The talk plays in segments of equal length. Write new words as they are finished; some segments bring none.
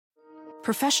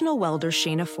Professional welder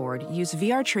Shayna Ford used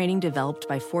VR training developed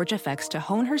by ForgeFX to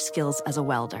hone her skills as a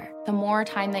welder. The more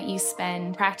time that you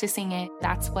spend practicing it,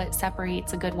 that's what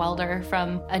separates a good welder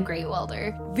from a great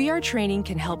welder. VR training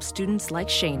can help students like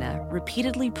Shayna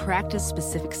repeatedly practice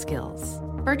specific skills.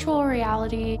 Virtual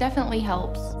reality definitely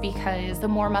helps because the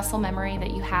more muscle memory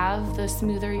that you have, the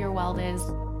smoother your weld is.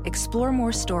 Explore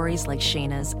more stories like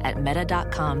Shayna's at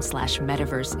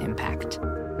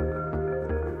meta.com/metaverseimpact.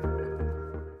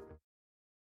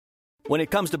 When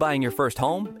it comes to buying your first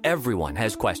home, everyone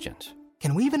has questions.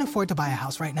 Can we even afford to buy a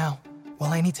house right now?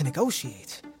 Well, I need to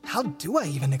negotiate. How do I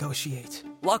even negotiate?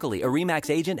 Luckily, a RE/MAX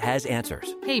agent has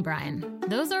answers. Hey, Brian,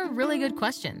 those are really good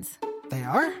questions. They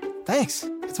are? Thanks.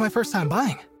 It's my first time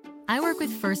buying. I work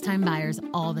with first-time buyers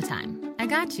all the time. I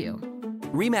got you.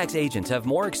 RE/MAX agents have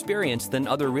more experience than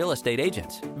other real estate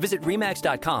agents. Visit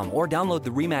RE/MAX.com or download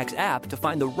the RE/MAX app to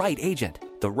find the right agent.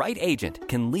 The right agent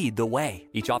can lead the way.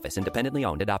 Each office independently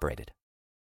owned and operated.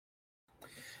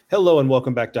 Hello and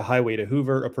welcome back to Highway to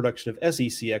Hoover, a production of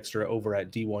SEC Extra over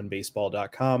at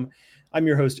D1Baseball.com. I'm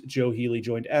your host, Joe Healy,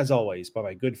 joined as always by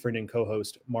my good friend and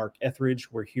co-host, Mark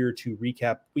Etheridge. We're here to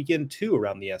recap weekend 2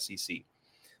 around the SEC. A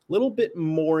little bit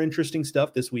more interesting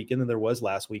stuff this weekend than there was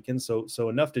last weekend, so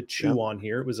enough to chew on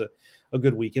here. It was a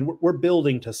good weekend. We're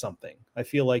building to something. I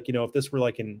feel like, if this were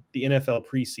like in the NFL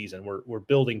preseason, we're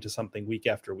building to something week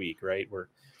after week, right? We're,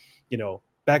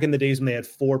 back in the days when they had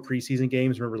 4 preseason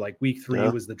games, remember like week 3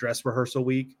 was the dress rehearsal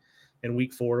week and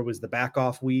week 4 was the back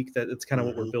off week. That's kind of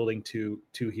what we're building to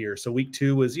here. So week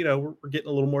 2 was, we're getting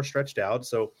a little more stretched out.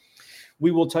 So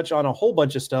we will touch on a whole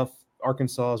bunch of stuff.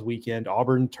 Arkansas's weekend,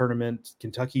 Auburn tournament,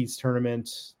 Kentucky's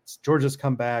tournament, Georgia's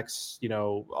comebacks,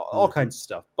 all kinds of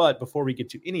stuff. But before we get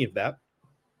to any of that,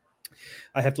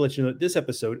 I have to let you know that this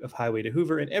episode of Highway to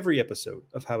Hoover and every episode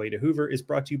of Highway to Hoover is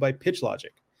brought to you by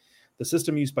PitchLogic, the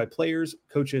system used by players,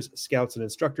 coaches, scouts, and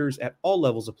instructors at all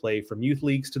levels of play from youth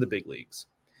leagues to the big leagues.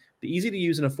 The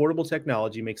easy-to-use and affordable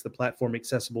technology makes the platform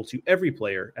accessible to every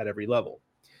player at every level.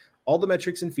 All the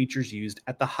metrics and features used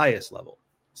at the highest level.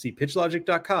 See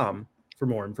pitchlogic.com for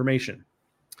more information.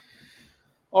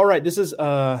 All right, this is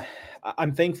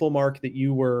I'm thankful, Mark, that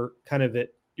you were kind of at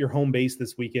your home base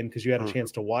this weekend because you had a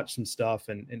chance to watch some stuff,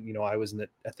 and I was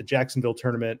at the Jacksonville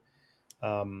tournament,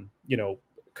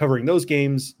 covering those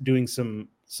games, doing some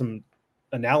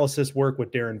analysis work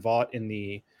with Darren Vaught in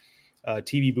the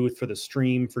TV booth for the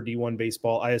stream for D1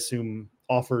 Baseball. I assume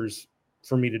offers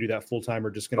for me to do that full time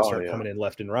are just going to start coming in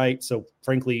left and right. So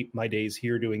frankly, my days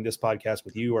here doing this podcast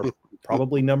with you are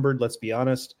probably numbered. Let's be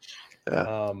honest.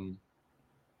 Yeah.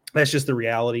 That's just the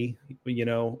reality.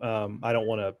 I don't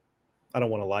want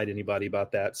to lie to anybody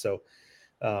about that. So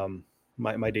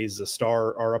my days as a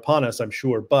star are upon us, I'm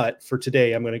sure. But for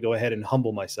today, I'm going to go ahead and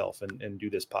humble myself and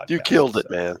do this podcast. You killed it,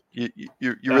 man. You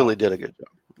really did a good job.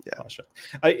 Yeah.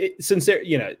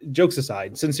 Jokes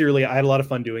aside, sincerely, I had a lot of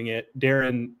fun doing it.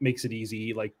 Darren makes it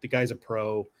easy. Like, the guy's a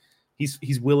pro.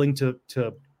 He's willing to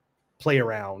play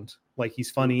around. Like,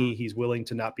 he's funny. He's willing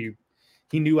to not be.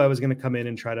 He knew I was going to come in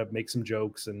and try to make some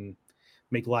jokes and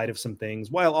make light of some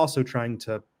things while also trying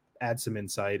to add some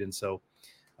insight. And so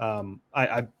I'm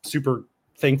super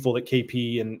thankful that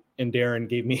KP and Darren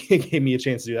gave me a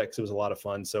chance to do that because it was a lot of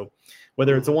fun. So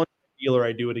whether it's a one deal or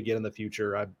I do it again in the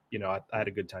future, I had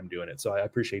a good time doing it. So I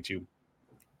appreciate you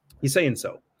saying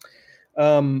so.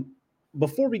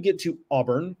 Before we get to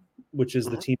Auburn, which is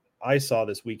the team I saw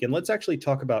this weekend, let's actually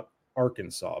talk about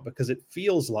Arkansas, because it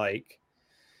feels like,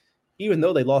 even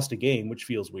though they lost a game, which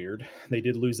feels weird, they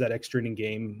did lose that extra inning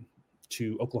game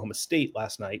to Oklahoma State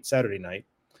Saturday night.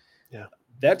 Yeah.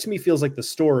 That to me feels like the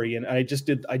story. And I just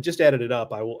added it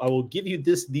up. I will give you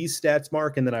these stats,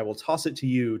 Mark, and then I will toss it to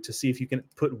you to see if you can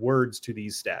put words to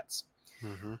these stats.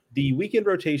 The weekend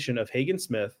rotation of Hagen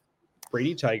Smith,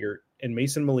 Brady Tigert, and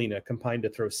Mason Molina combined to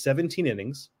throw 17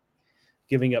 innings,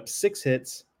 giving up 6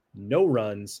 hits, no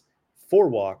runs, 4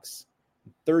 walks,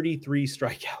 33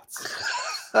 strikeouts.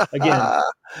 Again,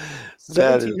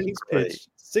 17 innings pitched,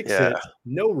 6 hits,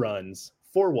 no runs,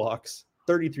 4 walks,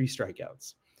 33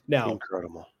 strikeouts. Now,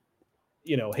 incredible.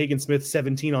 Hagen Smith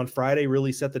 17 on Friday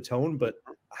really set the tone, but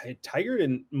Tigert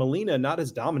and Molina not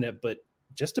as dominant, but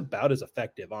just about as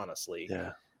effective, honestly.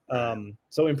 Yeah.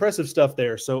 So impressive stuff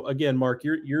there. So again, Mark,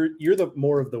 you're the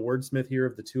more of the wordsmith here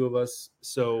of the two of us.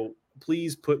 So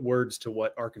please put words to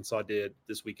what Arkansas did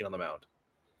this weekend on the mound.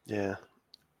 Yeah.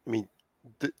 I mean,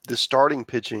 the starting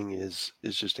pitching is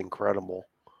just incredible.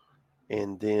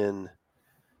 And then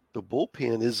the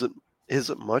bullpen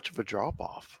isn't much of a drop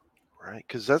off, right?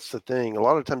 Because that's the thing. A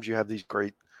lot of times you have these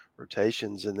great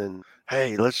rotations, and then,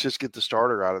 hey, let's just get the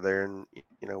starter out of there, and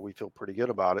we feel pretty good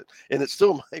about it. And it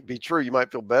still might be true. You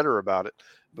might feel better about it,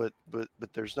 but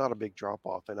there's not a big drop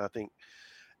off. And I think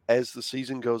as the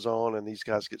season goes on and these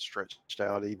guys get stretched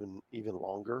out even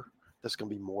longer, that's going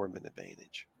to be more of an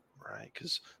advantage, right?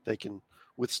 Because they can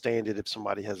withstand it if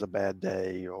somebody has a bad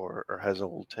day or has a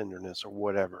little tenderness or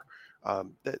whatever.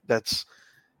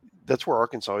 That's where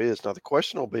Arkansas is. Now, the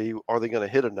question will be, are they going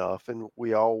to hit enough? And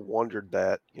we all wondered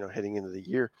that, heading into the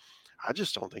year. I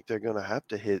just don't think they're going to have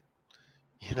to hit,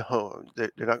 they're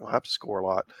not going to have to score a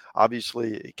lot.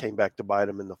 Obviously, it came back to bite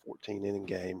them in the 14-inning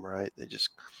game, right? They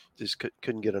just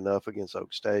couldn't get enough against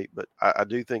Oak State. But I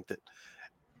do think that,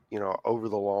 over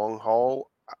the long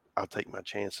haul, I'll take my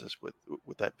chances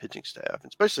with that pitching staff, and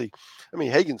especially,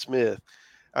 Hagen Smith.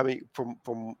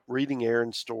 From reading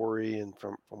Aaron's story and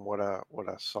from what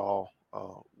I saw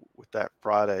with that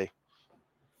Friday,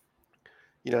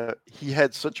 he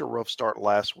had such a rough start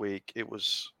last week. It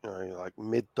was like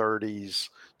mid-30s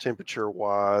temperature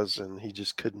wise, and he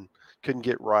just couldn't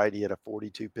get right. He had a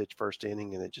 42 pitch first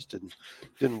inning, and it just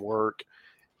didn't work.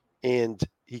 And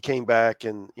he came back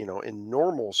in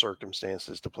normal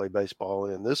circumstances to play baseball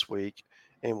in this week,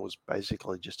 and was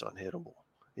basically just unhittable.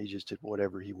 He just did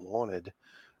whatever he wanted.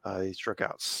 He struck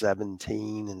out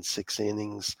 17 in 6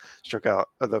 innings, struck out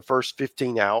the first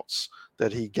 15 outs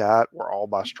that he got were all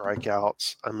by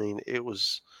strikeouts.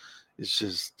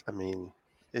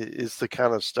 It's the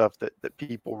kind of stuff that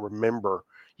people remember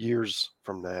years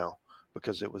from now,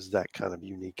 because it was that kind of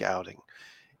unique outing.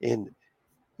 And,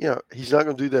 he's not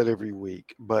going to do that every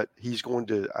week, but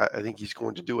I think he's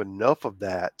going to do enough of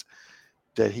that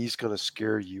he's going to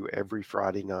scare you every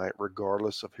Friday night,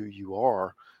 regardless of who you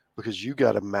are, because you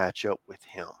got to match up with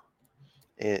him.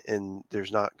 And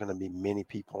there's not going to be many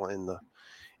people in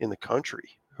the country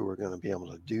who are going to be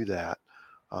able to do that.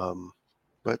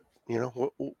 But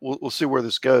we'll see where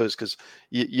this goes, because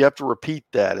you have to repeat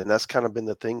that. And that's kind of been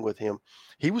the thing with him.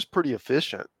 He was pretty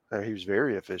efficient. He was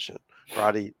very efficient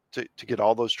Friday to get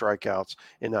all those strikeouts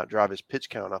and not drive his pitch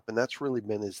count up. And that's really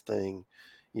been his thing.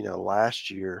 Last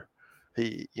year,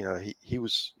 he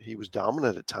was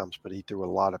dominant at times, but he threw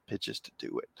a lot of pitches to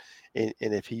do it.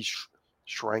 And if he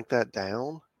shrank that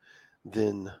down,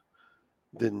 then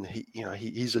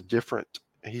he's a different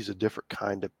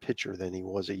kind of pitcher than he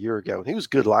was a year ago. And he was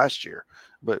good last year,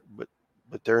 but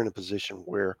they're in a position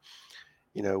where,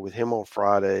 with him on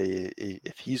Friday,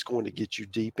 if he's going to get you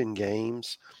deep in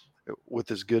games with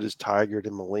as good as Tigert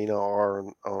and Molina are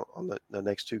on the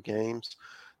next 2 games,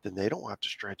 then they don't have to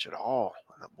stretch at all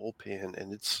in that bullpen.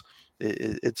 And it's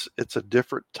a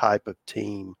different type of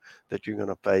team that you're going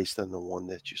to face than the one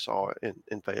that you saw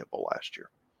in Fayetteville last year.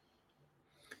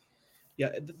 Yeah,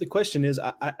 the question is,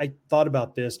 I thought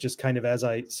about this just kind of as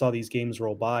I saw these games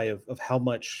roll by of how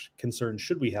much concern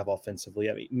should we have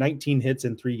offensively. 19 hits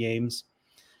in 3 games.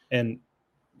 And,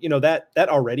 that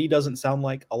already doesn't sound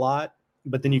like a lot,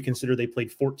 but then you consider they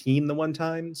played 14 the one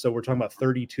time. So we're talking about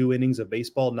 32 innings of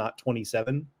baseball, not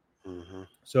 27. Mm-hmm.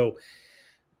 So,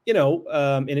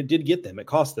 and it did get them. It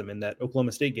cost them in that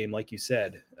Oklahoma State game, like you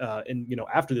said. And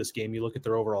after this game, you look at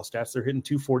their overall stats, they're hitting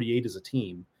 248 as a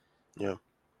team. Yeah.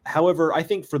 However, I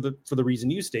think for the reason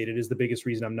you stated is the biggest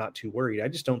reason I'm not too worried. I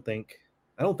don't think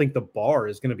the bar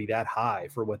is going to be that high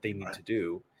for what they need to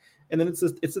do. And then it's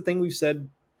the thing we've said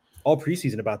all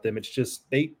preseason about them. It's just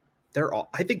I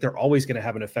think they're always going to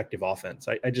have an effective offense.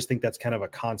 I just think that's kind of a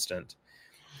constant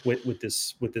with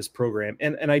this program.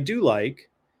 And I do like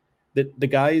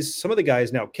that some of the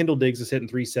guys now, Kendall Diggs is hitting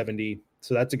 370.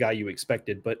 So that's a guy you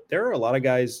expected, but there are a lot of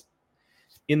guys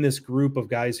in this group of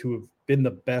guys who have been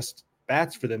the best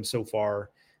bats for them so far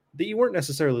that you weren't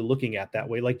necessarily looking at that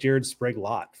way, like Jared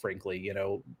Sprague-Lott, frankly,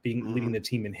 leading the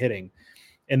team in hitting.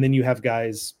 And then you have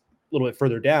guys a little bit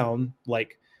further down,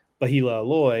 like Bahila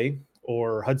Aloy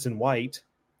or Hudson White,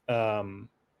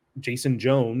 Jason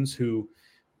Jones, who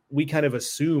we kind of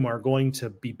assume are going to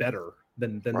be better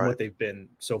than what they've been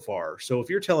so far. So if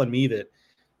you're telling me that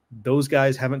those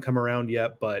guys haven't come around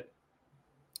yet, but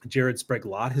Jared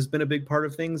Sprague-Lott has been a big part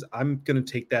of things, I'm going to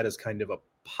take that as kind of a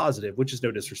positive, which is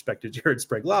no disrespect to Jared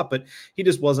Sprague-Lott, but he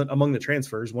just wasn't among the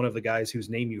transfers one of the guys whose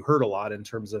name you heard a lot in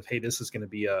terms of, hey, this is going to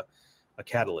be a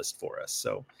catalyst for us.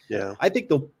 So yeah, I think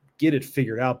they'll get it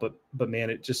figured out, but man,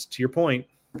 it just, to your point,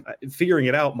 figuring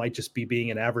it out might just be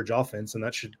being an average offense, and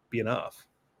that should be enough.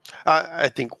 I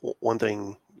think one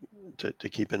thing to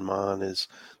keep in mind is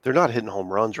they're not hitting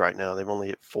home runs right now. They've only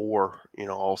hit 4,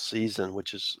 all season,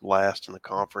 which is last in the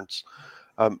conference.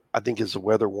 I think as the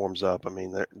weather warms up,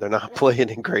 they're not playing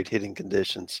in great hitting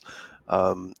conditions.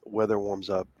 Weather warms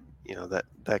up,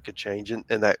 that could change, and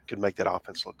that could make that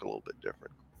offense look a little bit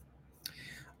different.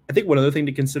 I think one other thing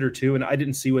to consider too, and I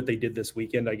didn't see what they did this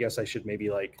weekend. I guess I should maybe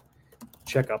like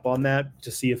check up on that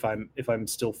to see if I'm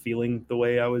still feeling the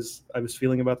way I was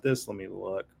feeling about this. Let me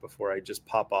look before I just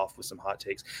pop off with some hot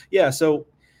takes. Yeah, so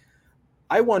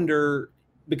I wonder,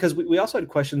 because we also had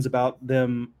questions about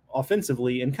them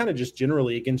offensively and kind of just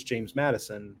generally against James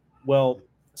Madison. Well,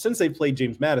 since they played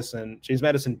James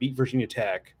Madison beat Virginia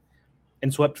Tech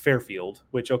and swept Fairfield,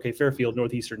 which, okay, Fairfield,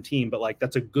 Northeastern team, but like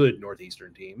that's a good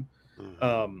Northeastern team.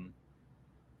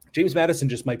 James Madison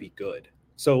just might be good.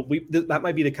 So that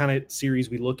might be the kind of series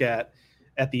we look at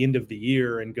the end of the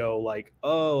year and go like,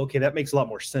 oh, okay, that makes a lot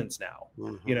more sense now.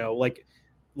 You know, like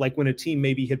when a team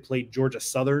maybe had played Georgia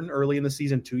Southern early in the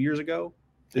season 2 years ago,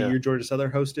 the year Georgia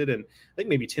Southern hosted, and I think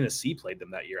maybe Tennessee played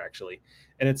them that year actually.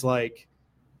 And it's like,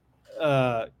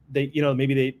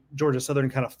 Georgia Southern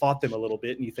kind of fought them a little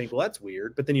bit and you think, well, that's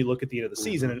weird. But then you look at the end of the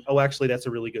season and, oh, actually that's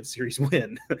a really good series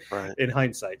win in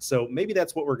hindsight. So maybe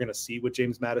that's what we're going to see with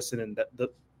James Madison, and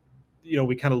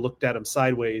we kind of looked at him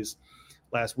sideways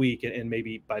last week, and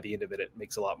maybe by the end of it, it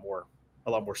makes a lot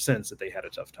more sense that they had a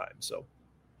tough time. So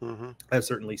that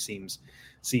certainly seems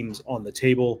on the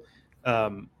table.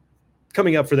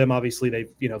 Coming up for them, obviously,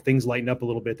 they've, things lighten up a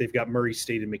little bit. They've got Murray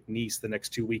State and McNeese the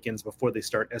next 2 weekends before they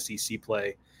start SEC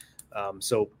play.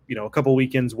 So, a couple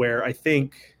weekends where I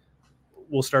think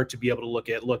we'll start to be able to look,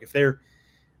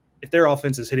 if their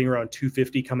offense is hitting around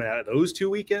 250 coming out of those 2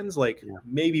 weekends,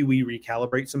 maybe we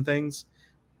recalibrate some things,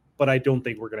 but I don't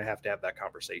think we're going to have that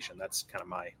conversation. That's kind of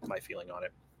my feeling on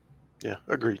it. Yeah,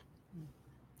 agreed.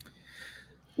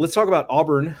 Let's talk about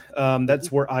Auburn. That's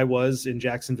where I was in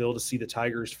Jacksonville to see the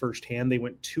Tigers firsthand. They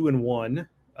went 2-1,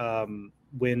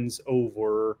 wins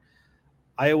over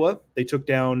Iowa. They took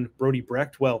down Brody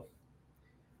Brecht. Well,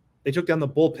 they took down the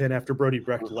bullpen after Brody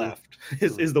Brecht left,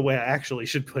 is the way I actually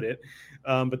should put it.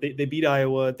 But they beat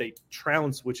Iowa. They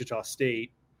trounced Wichita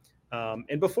State.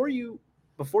 And before you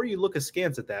look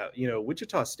askance at that,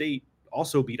 Wichita State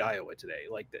also beat Iowa today.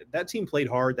 Like that team played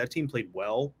hard. That team played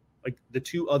well. Like the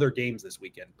 2 other games this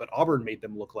weekend, but Auburn made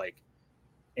them look like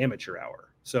amateur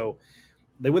hour. So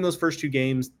they win those first 2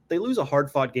 games. They lose a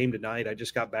hard-fought game tonight. I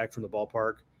just got back from the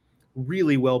ballpark.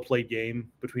 Really well-played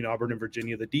game between Auburn and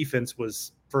Virginia. The defense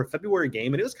was, for a February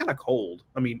game, and it was kind of cold.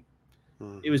 I mean,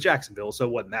 it was Jacksonville, so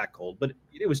it wasn't that cold, but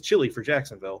it was chilly for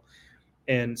Jacksonville.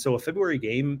 And so a February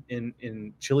game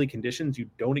in chilly conditions, you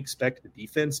don't expect the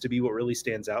defense to be what really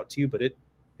stands out to you, but it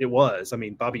was. I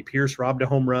mean, Bobby Pierce robbed a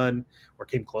home run, or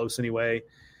came close anyway.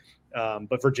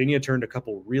 But Virginia turned a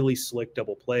couple really slick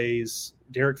double plays.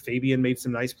 Derek Fabian made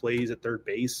some nice plays at third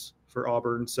base for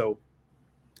Auburn. So,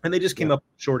 and they just came up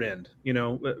short end.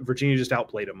 Virginia just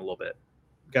outplayed them a little bit.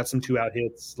 Got some 2-out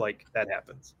hits. Like that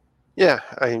happens. Yeah,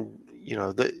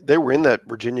 they were in that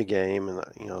Virginia game, and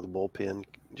the bullpen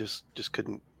just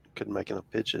couldn't make enough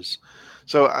pitches.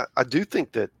 So I do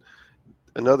think that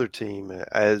another team,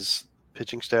 as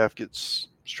pitching staff gets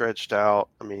stretched out,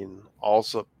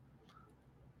 also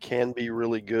can be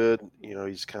really good.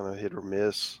 He's kind of hit or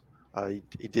miss.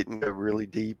 He didn't go really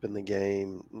deep in the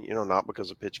game, not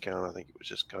because of pitch count. I think it was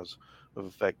just because of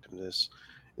effectiveness.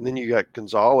 And then you got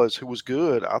Gonzalez, who was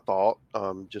good, I thought,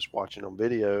 just watching on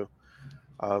video,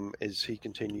 as he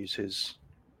continues his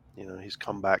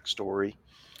comeback story.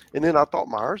 And then I thought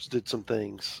Myers did some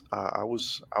things. I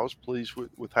was pleased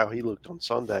with how he looked on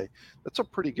Sunday. That's a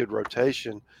pretty good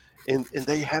rotation, and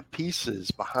they have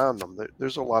pieces behind them.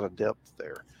 There's a lot of depth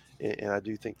there, and I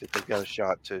do think that they've got a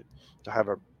shot to have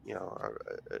a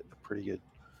pretty good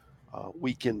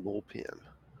weekend bullpen.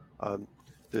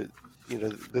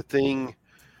 The thing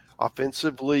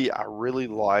offensively, I really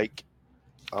like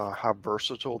how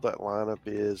versatile that lineup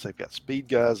is. They've got speed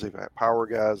guys, they've got power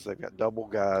guys, they've got double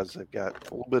guys, they've got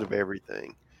a little bit of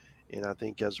everything. And I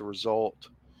think as a result,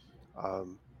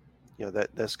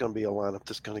 that's going to be a lineup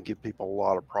that's going to give people a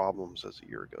lot of problems as the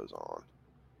year goes on.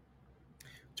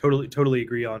 Totally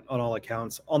agree on all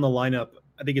accounts. On the lineup,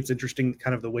 I think it's interesting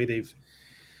kind of the way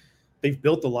they've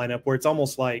built the lineup, where it's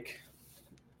almost like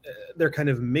they're kind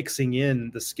of mixing in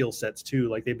the skill sets too.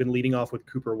 Like they've been leading off with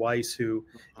Cooper Weiss, who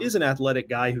is an athletic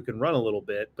guy who can run a little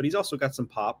bit, but he's also got some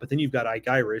pop. But then you've got Ike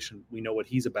Irish, and we know what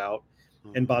he's about.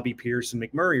 And Bobby Pierce and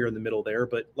McMurray are in the middle there.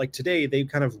 But like today, they've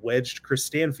kind of wedged Chris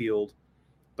Stanfield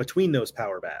between those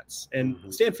power bats. And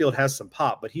Stanfield has some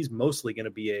pop, but he's mostly going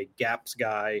to be a gaps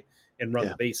guy and run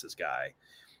the bases guy.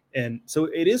 And so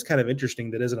it is kind of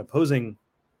interesting that as an opposing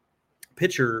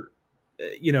pitcher,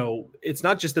 it's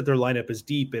not just that their lineup is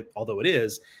deep, although it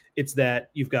is, it's that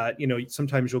you've got,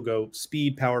 sometimes you'll go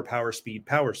speed, power, speed,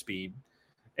 power, speed.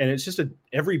 And it's just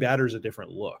every batter's a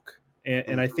different look.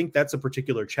 And I think that's a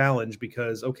particular challenge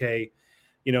because, okay,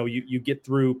 you get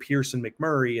through Pierce and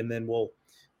McMurray, and then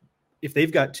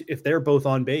if they're both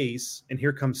on base and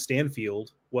here comes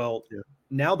Stanfield,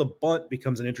 now the bunt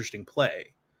becomes an interesting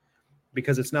play,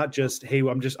 because it's not just, hey,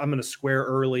 I'm going to square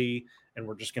early and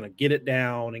we're just going to get it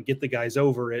down and get the guys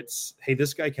over. It's, hey,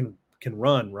 this guy can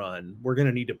run. We're going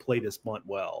to need to play this bunt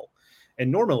well.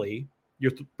 And normally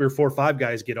your 4 or 5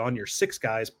 guys get on, your 6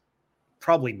 guys,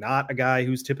 probably not a guy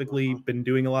who's typically been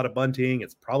doing a lot of bunting.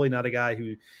 It's probably not a guy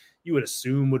who you would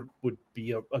assume would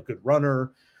be a good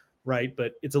runner. Right.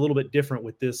 But it's a little bit different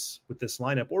with this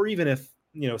lineup. Or even if,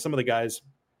 some of the guys,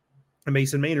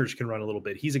 Mason Maynard can run a little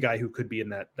bit. He's a guy who could be in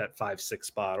that 5-6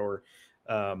 spot, or,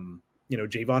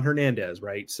 Javon Hernandez.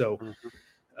 Right. So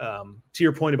to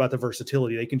your point about the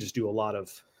versatility, they can just do a lot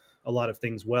of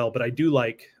things well. But I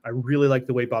really like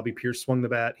the way Bobby Pierce swung the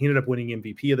bat. He ended up winning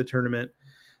MVP of the tournament.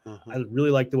 I really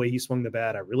like the way he swung the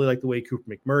bat. I really like the way Cooper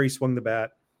McMurray swung the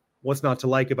bat. What's not to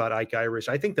like about Ike Irish?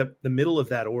 I think that the middle of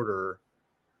that order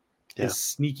is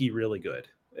sneaky really good.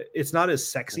 It's not as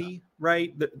sexy,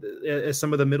 right, as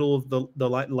some of the middle of the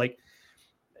line. Like,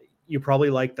 you probably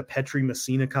like the Petrie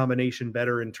Messina combination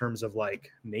better in terms of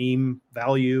like name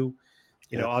value.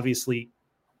 Obviously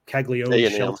Caglione,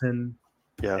 A&M. Shelton,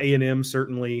 A&M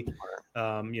certainly,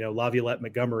 Laviolette,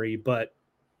 Montgomery, but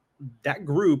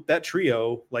that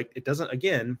trio, like, it doesn't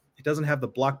have the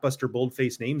blockbuster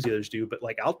boldface names the others do, but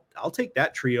like I'll take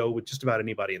that trio with just about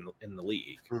anybody in the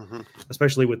league,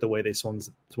 especially with the way they swung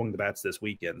the bats this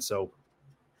weekend. So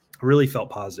I really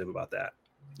felt positive about that.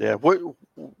 Yeah. What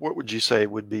would you say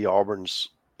would be Auburn's,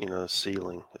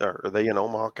 ceiling? Are they an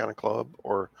Omaha kind of club,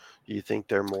 or do you think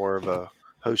they're more of a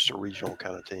host or regional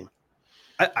kind of team?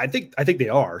 I think they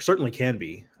are, certainly can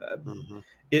be.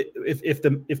 If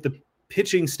the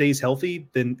pitching stays healthy,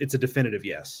 then it's a definitive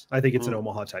yes. I think it's an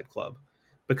Omaha type club,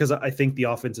 because I think the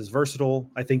offense is versatile.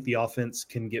 I think the offense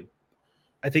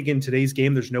I think in today's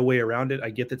game, there's no way around it. I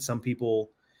get that some people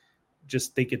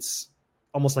just think it's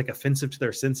almost like offensive to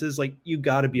their senses. Like, you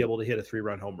got to be able to hit a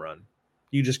 3-run home run.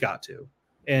 You just got to,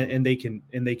 and they can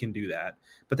do that,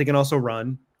 but they can also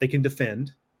run. They can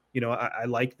defend. I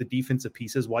like the defensive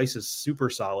pieces. Weiss is super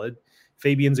solid.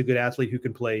 Fabian's a good athlete who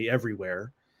can play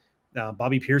everywhere.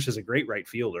 Bobby Pierce is a great right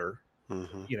fielder.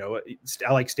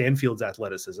 I like Stanfield's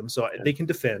athleticism, so they can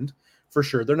defend for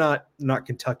sure. They're not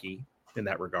Kentucky in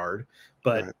that regard,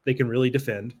 but they can really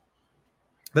defend.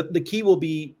 But the key will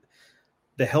be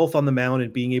the health on the mound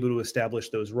and being able to establish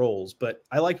those roles. But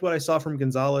I liked what I saw from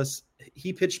Gonzalez.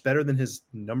 He pitched better than his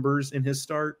numbers in his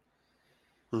start.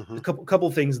 A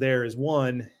couple things there is,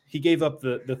 one, he gave up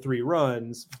the 3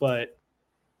 runs, but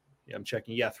I'm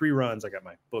checking. 3 runs. I got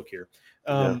my book here.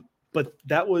 But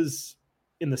that was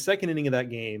in the second inning of that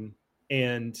game,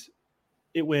 and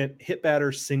it went hit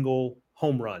batter, single,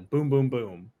 home run, boom, boom,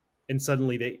 boom. And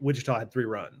suddenly Wichita had 3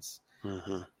 runs.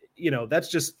 That's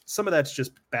just, some of that's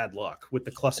just bad luck with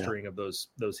the clustering of those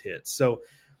hits. So,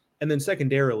 and then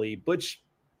secondarily, Butch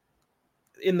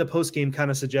in the postgame kind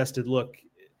of suggested, look,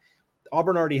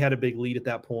 Auburn already had a big lead at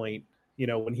that point,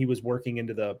 when he was working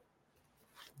into the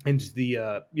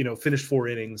finished 4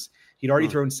 innings. He'd already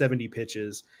thrown 70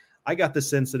 pitches. I got the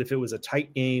sense that if it was a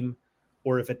tight game,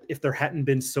 or if there hadn't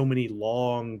been so many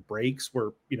long breaks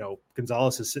where,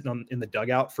 Gonzalez is sitting in the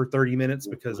dugout for 30 minutes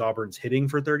because Auburn's hitting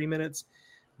for 30 minutes,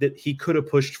 that he could have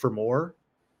pushed for more,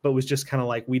 but was just kind of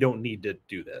like, we don't need to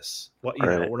do this.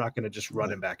 We're not going to just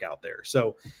run him back out there.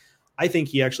 So I think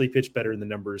he actually pitched better than the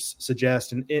numbers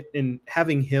suggest. And in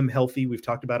having him healthy, we've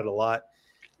talked about it a lot.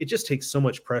 It just takes so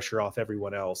much pressure off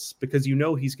everyone else, because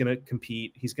he's going to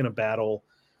compete. He's going to battle.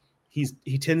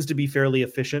 He tends to be fairly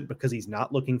efficient because he's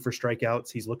not looking for strikeouts.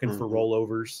 He's looking for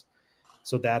rollovers.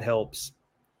 So that helps.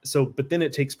 But then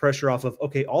it takes pressure off of,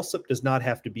 okay, Alsop does not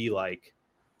have to be like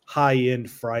high-end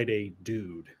Friday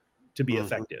dude to be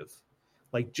effective.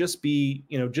 Like, just be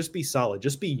solid.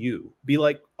 Just be you. Be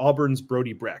like Auburn's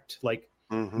Brody Brecht. Like,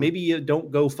 maybe you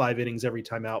don't go 5 innings every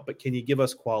time out, but can you give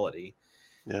us quality?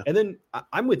 Yeah. And then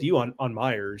I'm with you on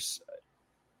Myers.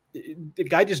 The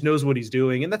guy just knows what he's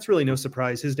doing, and that's really no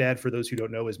surprise. His dad, for those who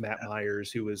don't know, is Matt Myers,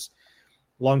 who was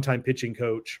longtime pitching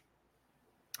coach,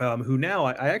 who now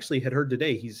I actually had heard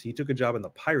today he took a job in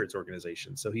the Pirates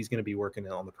organization, so he's going to be working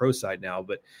on the pro side now.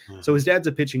 But so his dad's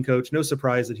a pitching coach. No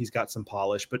surprise that he's got some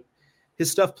polish, but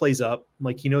his stuff plays up.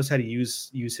 Like, he knows how to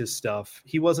use his stuff.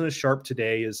 He wasn't as sharp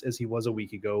today as he was a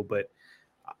week ago, but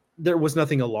there was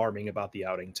nothing alarming about the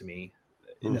outing to me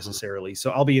necessarily.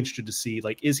 So I'll be interested to see,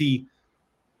 like, is he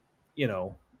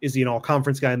an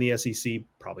all-conference guy in the SEC?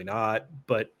 Probably not.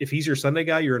 But if he's your Sunday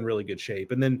guy, you're in really good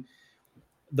shape. And then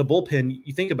the bullpen,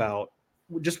 you think about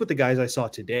just with the guys I saw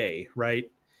today,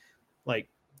 right? Like,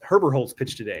 Herberholz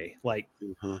pitched today. Like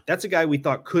that's a guy we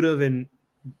thought could have and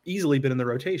easily been in the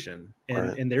rotation,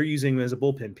 and they're using him as a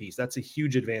bullpen piece. That's a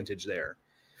huge advantage there.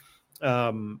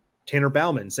 Tanner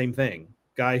Baumann, same thing.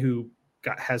 Guy who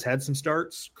has had some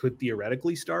starts, could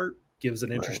theoretically start, gives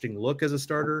an interesting look as a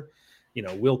starter.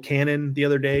 Will Cannon the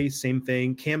other day, same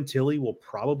thing. Cam Tilley will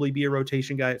probably be a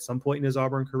rotation guy at some point in his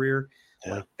Auburn career.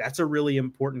 Yeah. Like, that's a really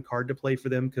important card to play for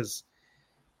them because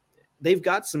they've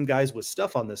got some guys with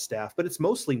stuff on this staff, but it's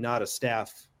mostly not a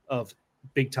staff of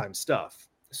big time stuff.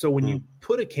 So when you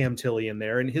put a Cam Tilley in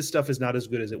there, and his stuff is not as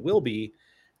good as it will be,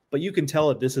 but you can tell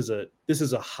that this is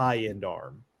a high end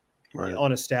arm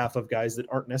on a staff of guys that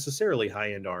aren't necessarily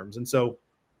high end arms. And so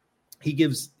he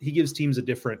gives teams a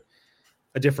different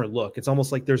look. It's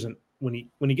almost like when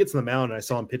he gets on the mound, and I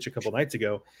saw him pitch a couple nights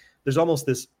ago, there's almost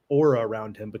this aura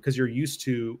around him because you're used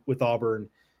to with Auburn,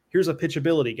 here's a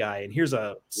pitchability guy, and here's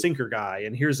a sinker guy,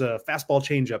 and here's a fastball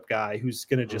changeup guy who's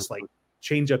going to just like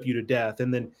change up you to death.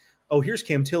 And then, here's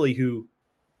Cam Tilley, who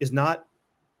is not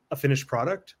a finished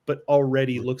product, but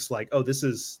already looks like, this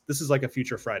is like a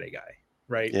future Friday guy,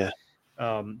 right? Yeah.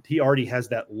 He already has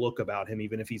that look about him,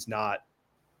 even if he's not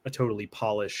a totally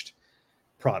polished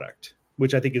product,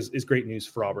 which I think is great news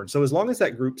for Auburn. So as long as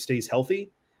that group stays healthy,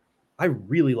 I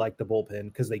really like the bullpen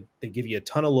because they give you a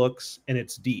ton of looks and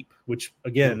it's deep, which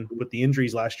again, with the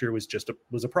injuries last year was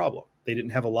a problem. They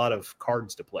didn't have a lot of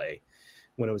cards to play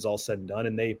when it was all said and done.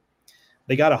 And they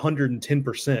got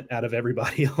 110% out of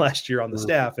everybody last year on the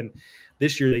staff. And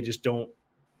this year they just don't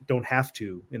have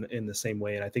to in the same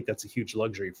way. And I think that's a huge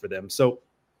luxury for them. So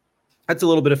that's a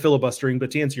little bit of filibustering,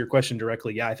 but to answer your question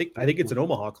directly, yeah, I think it's an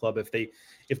Omaha club. If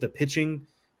the pitching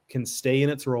can stay in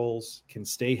its roles, can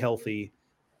stay healthy,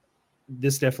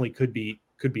 this definitely could be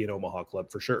an Omaha club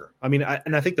for sure. I mean,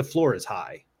 I think the floor is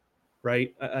high,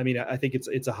 right? I mean, I think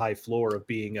it's a high floor of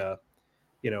being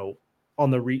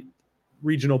on the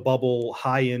regional bubble,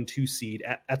 high end 2 seed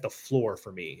at the floor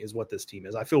for me is what this team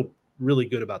is. I feel really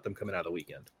good about them coming out of the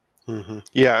weekend. Mm-hmm.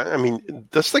 Yeah. I mean,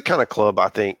 that's the kind of club I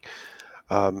think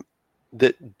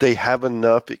that they have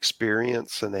enough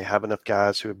experience and they have enough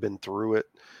guys who have been through it,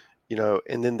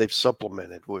 and then they've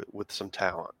supplemented with some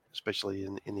talent, especially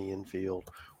in the infield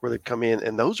where they've come in,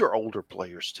 and those are older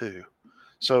players too.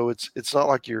 So it's not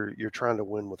like you're trying to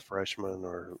win with freshmen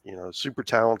or, super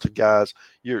talented guys.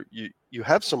 You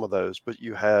have some of those, but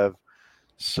you have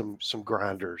some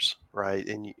grinders, right?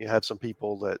 And you have some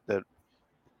people that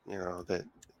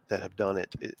have done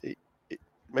it,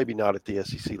 maybe not at the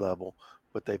SEC level,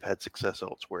 but they've had success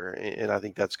elsewhere. And I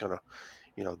think that's going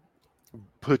to,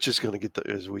 Butch is going to get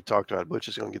as we talked about, Butch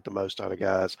is going to get the most out of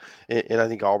guys. And I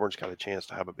think Auburn's got a chance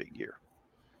to have a big year.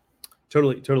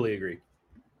 Totally agree.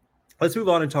 Let's move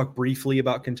on and talk briefly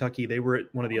about Kentucky. They were at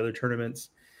one of the other tournaments.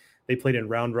 They played in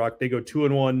Round Rock. They go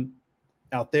 2-1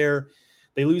 out there.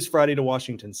 They lose Friday to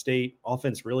Washington State.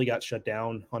 Offense really got shut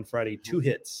down on Friday. 2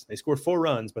 hits. They scored 4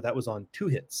 runs, but that was on 2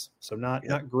 hits. So not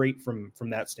great from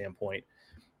that standpoint.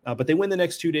 But they win the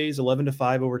next 2 days,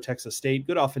 11-5 over Texas State.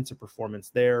 Good offensive performance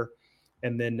there.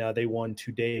 And then they won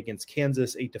today against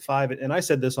Kansas, 8-5. And I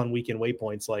said this on Weekend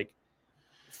Waypoints, like,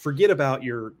 forget about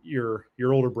your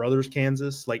older brother's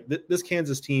Kansas. Like this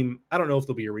Kansas team, I don't know if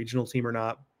they'll be a regional team or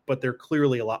not, but they're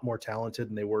clearly a lot more talented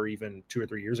than they were even 2 or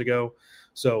 3 years ago.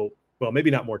 So, well,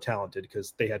 maybe not more talented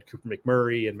because they had Cooper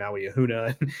McMurray and Maui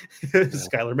Ahuna and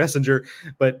Skylar Messenger,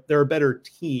 but they're a better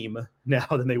team now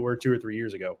than they were 2 or 3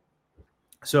 years ago.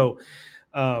 So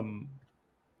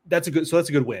that's a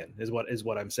good win is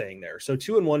what I'm saying there. So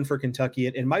 2-1 for Kentucky.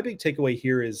 And my big takeaway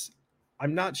here is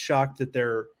I'm not shocked that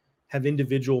they're have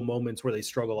individual moments where they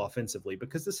struggle offensively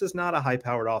because this is not a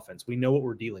high-powered offense. We know what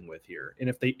we're dealing with here. And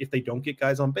if they don't get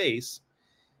guys on base,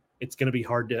 it's going to be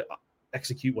hard to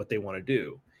execute what they want to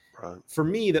do. Right. For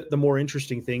me, the more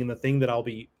interesting thing and the thing that I'll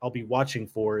be watching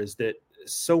for is that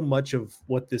so much of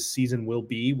what this season will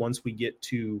be once we get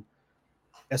to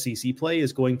SEC play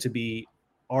is going to be,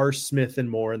 are Smith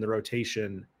and Moore in the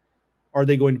rotation, are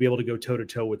they going to be able to go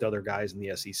toe-to-toe with other guys in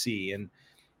the SEC? And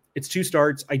it's 2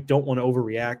 starts. I don't want to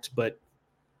overreact, but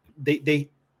they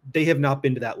have not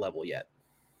been to that level yet.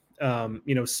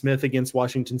 Smith against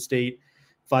Washington State,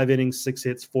 5 innings, 6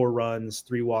 hits, 4 runs,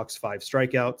 3 walks, 5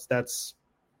 strikeouts. That's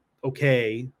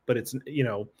okay, but it's,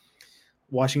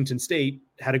 Washington State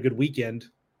had a good weekend,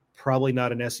 probably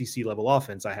not an SEC level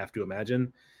offense, I have to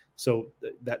imagine. So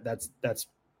that's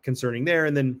concerning there.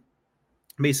 And then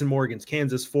Mason Moore against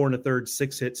Kansas, 4 1/3,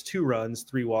 6 hits, 2 runs,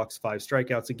 3 walks, 5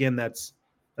 strikeouts. Again, that's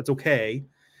okay.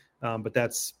 But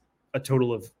that's a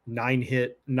total of 9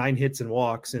 hits and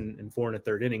walks in 4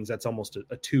 1/3 innings. That's almost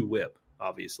a 2 whip,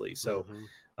 obviously. So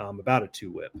about a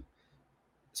 2 whip.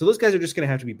 So those guys are just going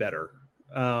to have to be better.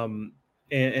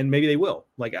 And maybe they will.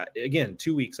 Like, again,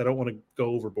 2 weeks. I don't want to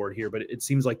go overboard here, but it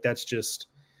seems like that's just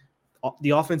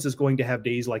the offense is going to have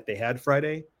days like they had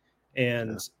Friday,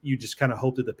 and you just kind of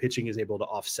hope that the pitching is able to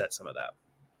offset some of that.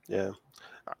 Yeah.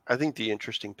 I think the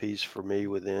interesting piece for me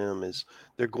with them is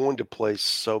they're going to play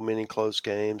so many close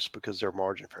games because their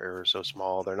margin for error is so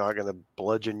small. They're not going to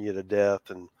bludgeon you to death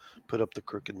and put up the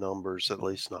crooked numbers, at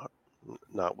least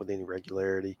not with any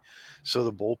regularity. So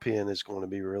the bullpen is going to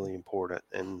be really important,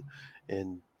 and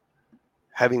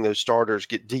having those starters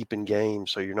get deep in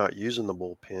games so you're not using the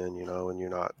bullpen, and you're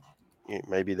not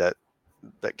maybe that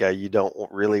guy you don't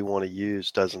really want to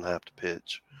use doesn't have to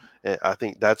pitch. And I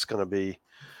think that's going to be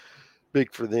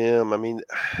big for them. I mean,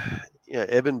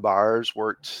 Evan Byers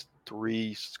worked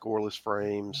 3 scoreless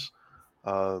frames,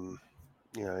 in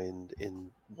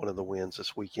one of the wins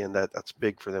this weekend. That's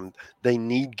big for them. They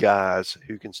need guys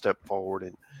who can step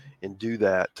forward and do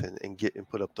that and get and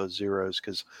put up those zeros,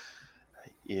 because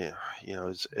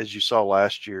as you saw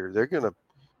last year, there's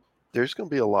going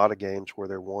to be a lot of games where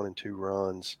they're 1 and 2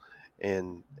 runs,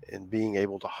 and being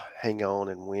able to hang on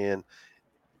and win,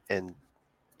 and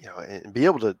be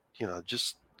able to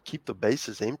just keep the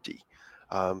bases empty,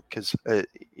 because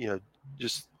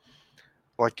just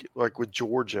like with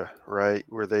Georgia, right,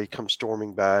 where they come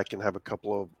storming back and have a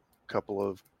couple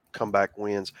of comeback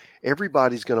wins.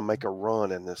 Everybody's going to make a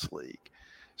run in this league,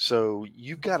 so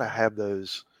you've got to have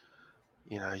those.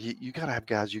 You got to have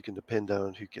guys you can depend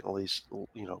on who can at least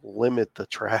limit the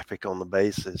traffic on the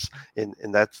bases, and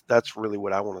that's really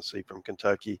what I want to see from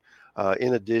Kentucky.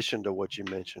 In addition to what you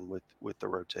mentioned with the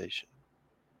rotation.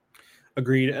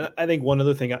 Agreed. And I think one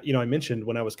other thing, I mentioned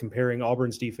when I was comparing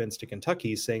Auburn's defense to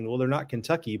Kentucky's, saying, well, they're not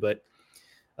Kentucky, but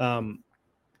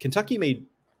Kentucky made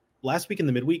last week in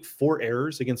the midweek 4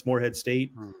 errors against Morehead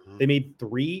State. Mm-hmm. They made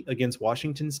 3 against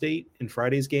Washington State in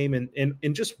Friday's game,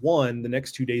 and just 1 the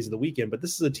next 2 days of the weekend. But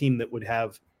this is a team that would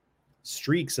have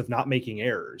streaks of not making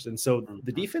errors. And so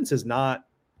the defense has not,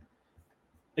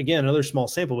 again, another small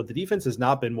sample, but the defense has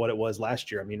not been what it was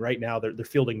last year. I mean, right now they're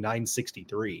fielding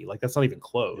 963. Like, that's not even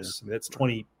close. Yeah. I mean, that's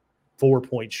 24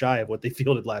 points shy of what they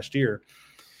fielded last year.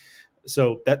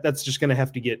 So that's just going to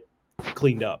have to get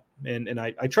cleaned up. And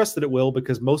I trust that it will,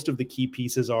 because most of the key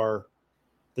pieces are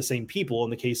the same people in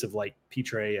the case of like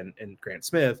Petre and Grant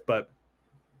Smith, but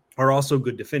are also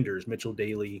good defenders. Mitchell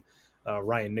Daly,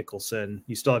 Ryan Nicholson.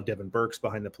 You still have Devin Burks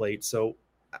behind the plate. So,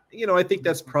 I think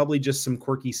that's probably just some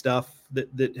quirky stuff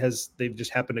they've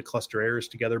just happened to cluster errors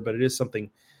together, but it is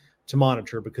something to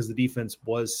monitor, because the defense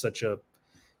was such a,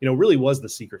 really was the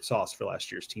secret sauce for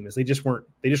last year's team, as they just weren't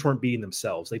beating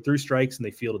themselves. They threw strikes and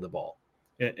they fielded the ball.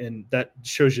 And that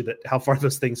shows you that how far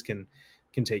those things can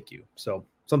take you. So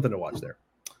something to watch there.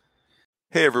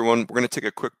 Hey everyone, we're going to take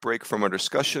a quick break from our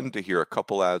discussion to hear a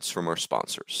couple ads from our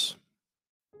sponsors.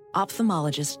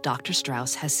 Ophthalmologist Dr.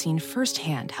 Strauss has seen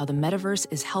firsthand how the metaverse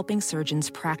is helping surgeons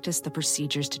practice the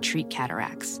procedures to treat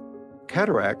cataracts.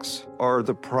 Cataracts are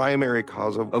the primary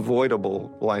cause of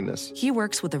avoidable blindness. He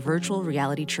works with a virtual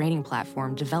reality training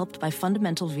platform developed by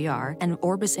Fundamental VR and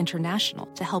Orbis International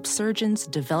to help surgeons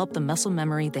develop the muscle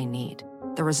memory they need.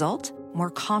 The result?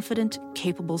 More confident,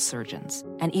 capable surgeons.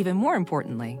 And even more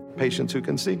importantly, patients who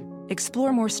can see.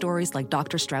 Explore more stories like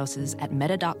Dr. Strauss's at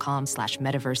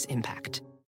meta.com/metaverseimpact.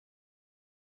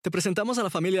 Te presentamos a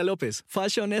la familia López.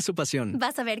 Fashion es su pasión.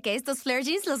 Vas a ver que estos flare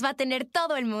jeans los va a tener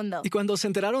todo el mundo. Y cuando se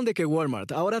enteraron de que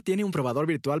Walmart ahora tiene un probador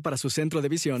virtual para su centro de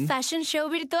visión... Fashion show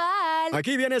virtual.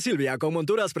 Aquí viene Silvia con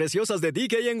monturas preciosas de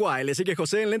DKNY. Le sigue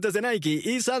José en lentes de Nike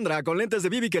y Sandra con lentes de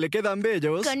Bibi que le quedan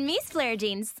bellos. Con mis flare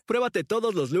jeans. Pruébate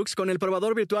todos los looks con el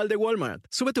probador virtual de Walmart.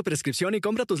 Sube tu prescripción y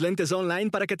compra tus lentes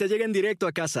online para que te lleguen directo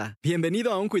a casa.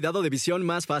 Bienvenido a un cuidado de visión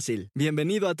más fácil.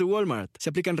 Bienvenido a tu Walmart. Se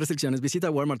aplican restricciones.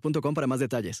 Visita walmart.com para más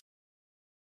detalles.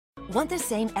 Want the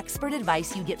same expert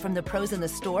advice you get from the pros in the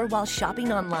store while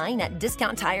shopping online at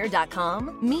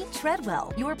DiscountTire.com? Meet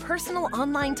Treadwell, your personal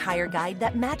online tire guide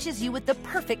that matches you with the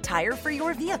perfect tire for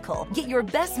your vehicle. Get your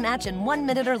best match in 1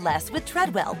 minute or less with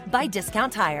Treadwell by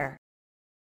Discount Tire.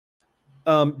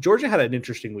 Georgia had an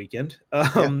interesting weekend.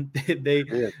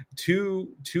 They two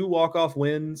walk-off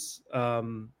wins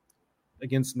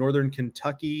against Northern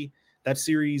Kentucky. That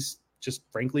series just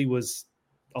frankly was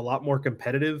a lot more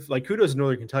competitive. Like, kudos to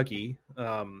Northern Kentucky.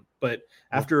 But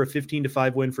after a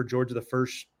 15-5 win for Georgia the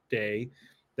first day,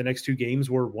 the next 2 games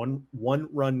were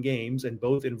one-run games, and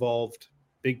both involved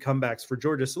big comebacks for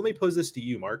Georgia. So let me pose this to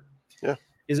you, Mark. Yeah.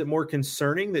 Is it more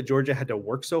concerning that Georgia had to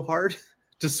work so hard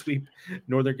to sweep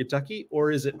Northern Kentucky,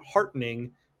 or is it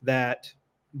heartening that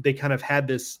they kind of had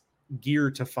this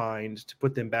gear to find to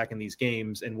put them back in these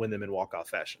games and win them in walk-off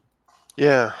fashion?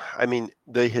 Yeah, I mean,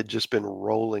 they had just been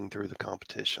rolling through the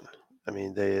competition. I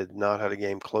mean, they had not had a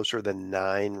game closer than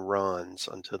 9 runs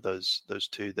until those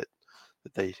two that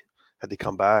they had to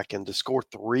come back, and to score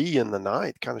 3 in the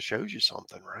ninth kind of shows you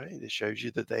something, right? It shows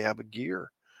you that they have a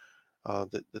gear,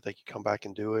 that they can come back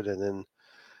and do it. And then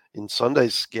in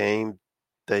Sunday's game,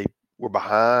 they were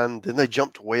behind, then they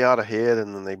jumped way out ahead,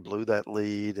 and then they blew that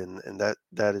lead, and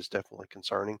that is definitely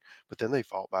concerning. But then they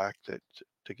fought back to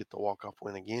get the walk-off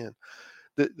win again.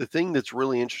 The thing that's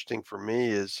really interesting for me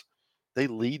is they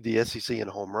lead the SEC in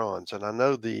home runs, and I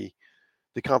know the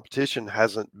competition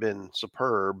hasn't been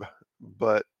superb,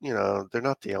 but they're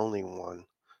not the only one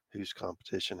whose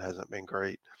competition hasn't been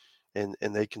great, and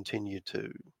they continue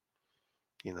to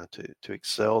to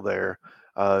excel there.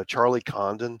 Charlie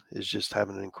Condon is just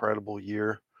having an incredible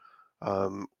year.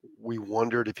 We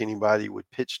wondered if anybody would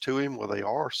pitch to him. Well, they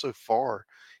are so far.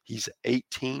 He's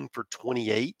 18 for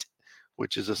 28,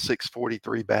 which is a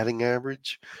 643 batting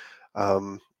average.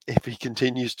 If he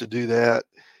continues to do that,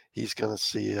 he's going to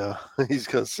see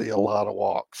a lot of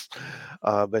walks.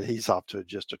 But he's off to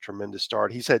just a tremendous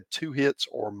start. He's had 2 hits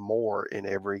or more in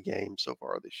every game so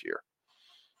far this year.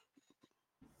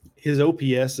 His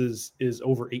OPS is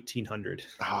over 1,800.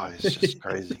 Oh, it's just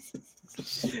crazy.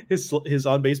 His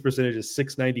on base percentage is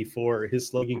 694. His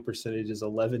slugging percentage is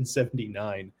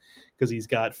 1179 because he's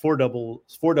got 4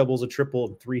 doubles, a triple,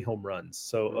 and 3 home runs.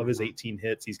 So of his 18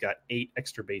 hits, he's got 8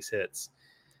 extra base hits.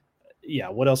 Yeah,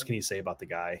 what else can you say about the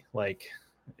guy? Like,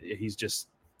 he's just.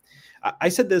 I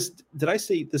said this. Did I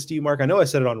say this to you, Mark? I know I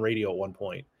said it on radio at one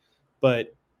point,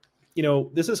 but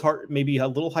this is hard, maybe a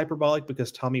little hyperbolic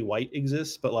because Tommy White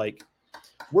exists, but like,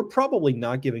 we're probably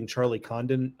not giving Charlie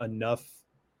Condon enough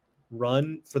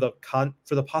run for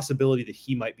the possibility that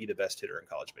he might be the best hitter in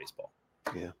college baseball.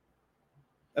 Yeah.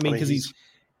 I mean, because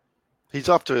he's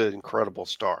off to an incredible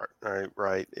start.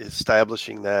 Right.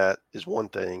 Establishing that is one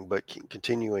thing, but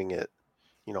continuing it,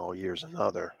 all year is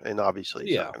another. And obviously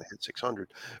he's not going to hit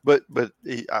 600, but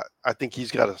I think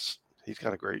he's got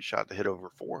a great shot to hit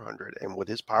over 400. And with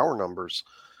his power numbers,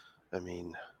 I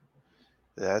mean,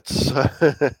 that's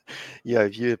if you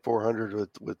hit 400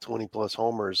 with 20 plus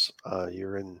homers,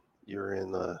 you're in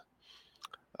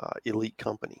elite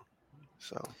company.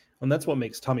 So, and that's what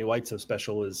makes Tommy White so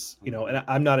special is,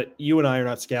 and you and I are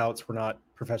not scouts. We're not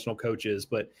professional coaches,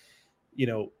 but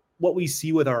what we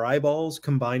see with our eyeballs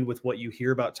combined with what you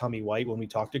hear about Tommy White when we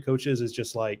talk to coaches is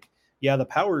just like, yeah, the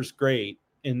power's great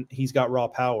and he's got raw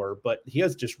power, but he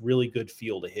has just really good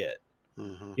feel to hit.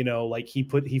 Mm-hmm. Like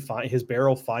his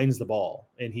barrel finds the ball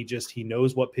and he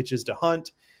knows what pitches to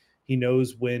hunt. He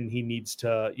knows when he needs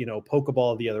to, poke a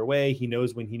ball the other way. He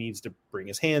knows when he needs to bring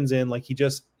his hands in. Like he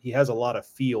has a lot of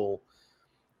feel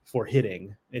for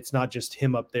hitting. It's not just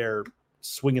him up there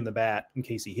swinging the bat in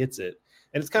case he hits it.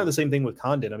 And it's kind of the same thing with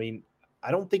Condon. I mean,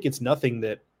 I don't think it's nothing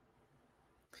that,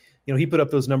 he put up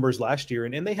those numbers last year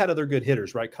and they had other good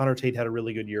hitters, right? Connor Tate had a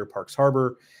really good year, Parks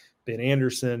Harbor, Ben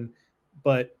Anderson,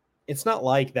 but it's not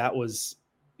like that was,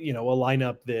 a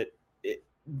lineup that,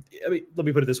 let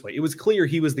me put it this way. It was clear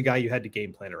he was the guy you had to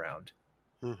game plan around.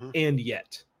 Mm-hmm. And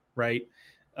yet, right.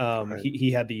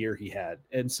 He had the year he had.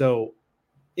 And so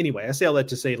anyway, I say all that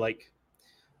to say, like,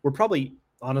 we're probably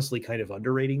honestly kind of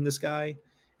underrating this guy.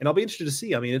 And I'll be interested to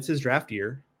see. I mean, it's his draft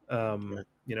year. I'm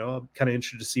kind of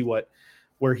interested to see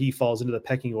where he falls into the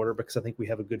pecking order because I think we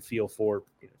have a good feel for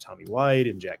Tommy White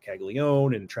and Jack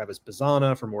Caglione and Travis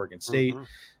Bazzana from Oregon State,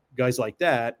 guys like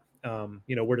that.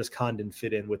 Where does Condon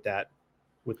fit in with that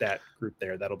group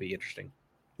there? That'll be interesting.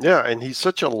 Yeah, and he's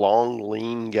such a long,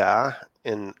 lean guy,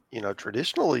 and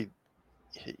traditionally,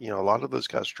 a lot of those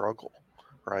guys struggle,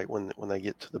 right? When they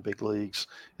get to the big leagues,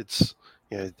 it's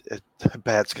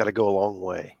bat's got to go a long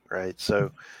way, right?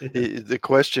 So the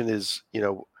question is,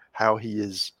 how he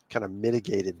has kind of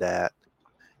mitigated that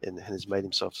and has made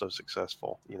himself so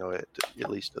successful, at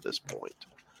least at this point.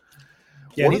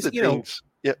 Yeah, one of the things.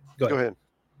 Yeah, go ahead.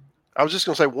 I was just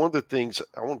going to say one of the things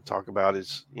I want to talk about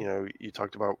is, we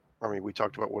talked about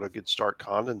what a good start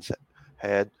Condon's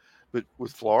had, but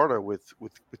with Florida, with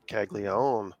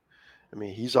Caglione, I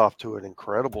mean, he's off to an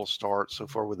incredible start so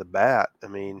far with the bat. I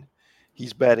mean,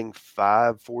 he's batting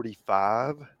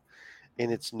 .545,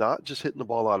 and it's not just hitting the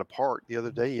ball out of park. The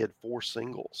other day he had 4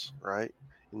 singles, right,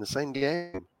 in the same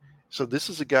game. So this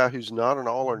is a guy who's not an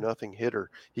all or nothing hitter.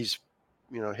 He's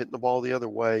hitting the ball the other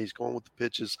way. He's going with the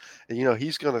pitches, and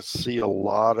he's going to see a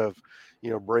lot of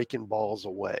breaking balls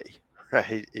away,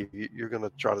 right? If you're going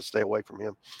to try to stay away from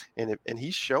him, and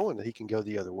he's showing that he can go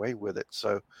the other way with it.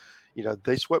 So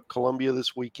they swept Columbia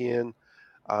this weekend.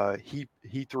 He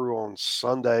threw on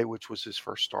Sunday, which was his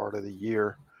first start of the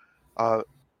year.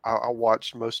 I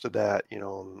watched most of that,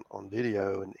 on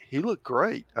video, and he looked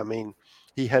great. I mean,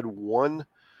 he had one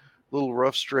little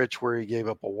rough stretch where he gave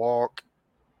up a walk,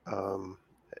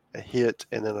 a hit,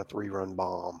 and then a 3-run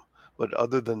bomb. But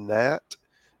other than that,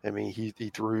 I mean, he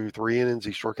threw 3 innings.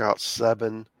 He struck out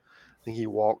 7. I think he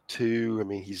walked 2. I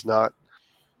mean, he's not,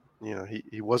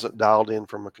 he wasn't dialed in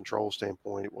from a control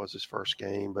standpoint. It was his first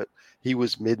game, but he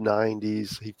was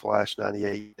mid-90s. He flashed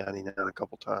 98, 99 a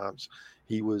couple times.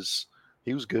 He was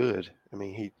good. I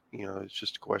mean, it's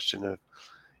just a question of,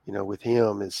 with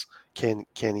him is can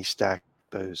he stack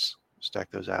those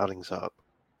outings up.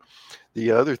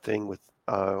 The other thing with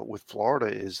Florida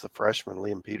is the freshman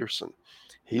Liam Peterson.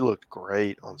 He looked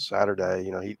great on Saturday.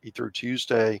 He threw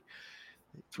Tuesday,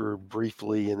 threw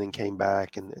briefly, and then came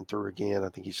back and threw again. I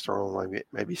think he's thrown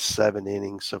maybe 7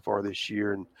 innings so far this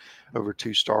year, and over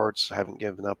 2 starts, haven't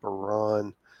given up a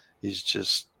run. He's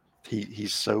just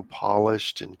he's so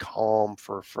polished and calm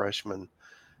for a freshman.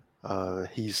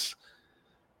 He's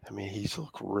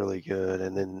looked really good.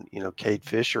 And then, Cade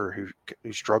Fisher,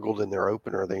 who struggled in their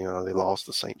opener, they lost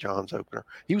the St. John's opener.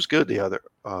 He was good the other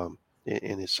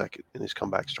in his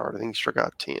comeback start. I think he struck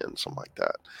out 10, something like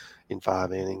that, in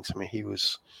 5 innings. I mean,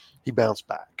 he bounced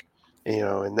back,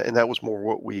 and that was more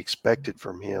what we expected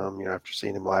from him, after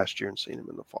seeing him last year and seeing him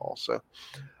in the fall. So,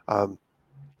 and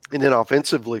then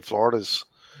offensively, Florida's,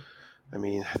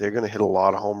 they're going to hit a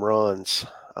lot of home runs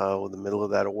with the middle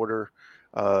of that order.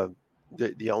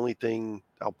 The only thing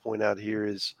I'll point out here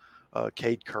is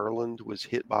Cade Kurland was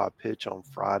hit by a pitch on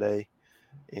Friday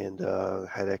and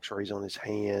had x-rays on his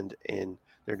hand, and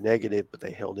they're negative, but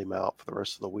they held him out for the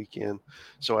rest of the weekend.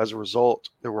 So as a result,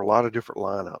 there were a lot of different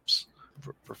lineups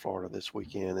for Florida this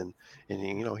weekend, and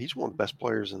he's one of the best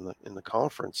players in the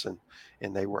conference,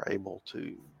 and they were able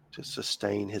to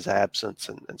sustain his absence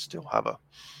and still have a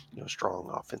strong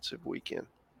offensive weekend.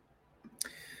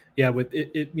 Yeah, with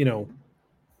it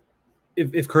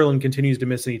if Kurland continues to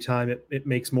miss any time, it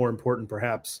makes more important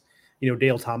perhaps.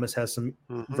 Dale Thomas has some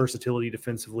versatility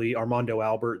defensively. Armando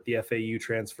Albert, the FAU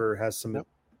transfer, has some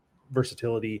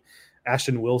versatility.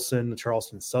 Ashton Wilson, the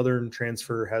Charleston Southern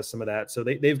transfer, has some of that. So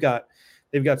they've got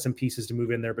some pieces to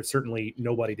move in there, but certainly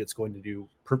nobody that's going to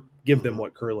give them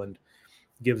what Kurland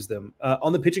gives them.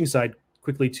 On the pitching side,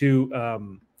 quickly too,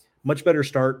 much better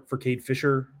start for Cade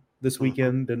Fisher this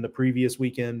weekend than the previous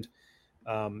weekend.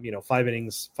 5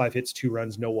 innings, 5 hits, 2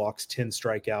 runs, no walks, 10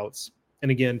 strikeouts.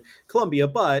 And again, Columbia,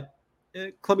 but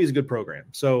Columbia's a good program.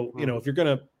 So, if you're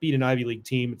going to beat an Ivy League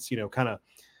team, it's, kind of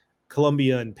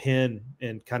Columbia and Penn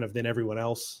and kind of then everyone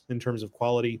else in terms of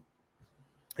quality.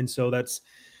 And so that's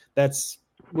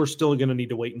we're still going to need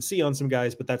to wait and see on some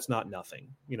guys, but that's not nothing,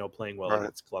 playing well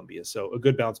against Columbia. So a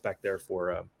good bounce back there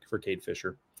for Cade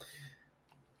Fisher.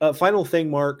 Final thing,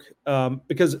 Mark,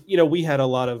 because, we had a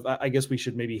lot of, I guess we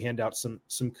should maybe hand out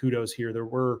some kudos here. There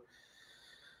were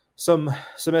some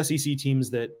SEC teams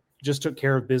that just took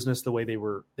care of business the way they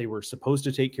were supposed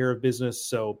to take care of business.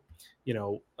 So,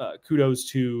 kudos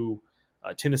to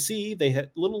Tennessee. They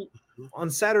had on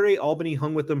Saturday, Albany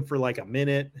hung with them for like a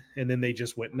minute and then they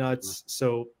just went nuts.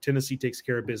 So Tennessee takes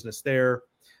care of business there.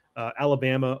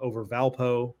 Alabama over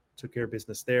Valpo took care of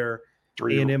business there.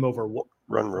 A&M over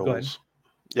run rules.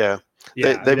 Yeah.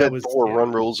 They've had 4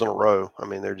 run rules in a row. I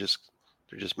mean, they're just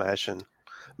mashing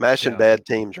bad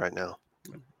teams right now.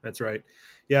 That's right.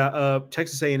 Yeah.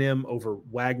 Texas A&M over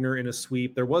Wagner in a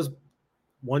sweep. There was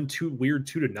 1-2 weird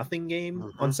 2-0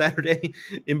 game on Saturday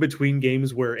in between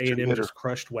games where A&M just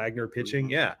crushed Wagner pitching.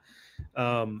 Yeah.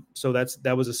 So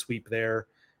that was a sweep there.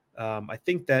 I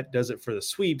think that does it for the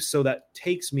sweeps. So that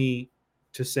takes me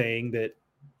to saying that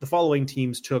the following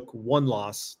teams took 1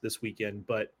 loss this weekend,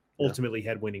 but ultimately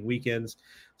had winning weekends.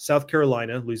 South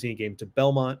Carolina losing a game to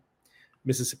Belmont,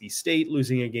 Mississippi State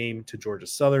losing a game to Georgia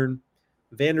Southern,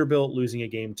 Vanderbilt losing a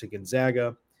game to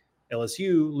Gonzaga,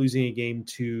 LSU losing a game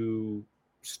to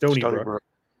Stony Brook.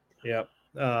 Yeah.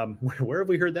 Where have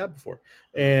we heard that before?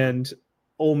 And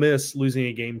Ole Miss losing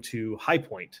a game to High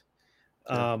Point.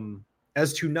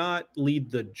 As to not lead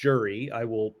the jury, I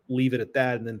will leave it at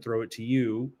that and then throw it to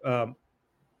you.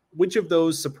 Which of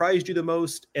those surprised you the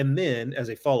most? And then as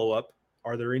a follow-up,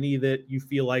 are there any that you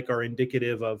feel like are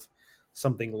indicative of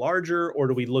something larger, or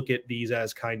do we look at these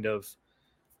as kind of,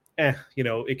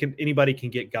 anybody can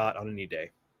get got on any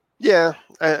day? Yeah,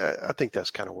 I think that's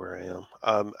kind of where I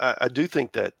am. I do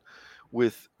think that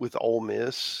with Ole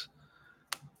Miss,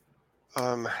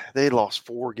 they lost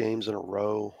 4 games in a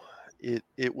row.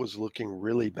 It was looking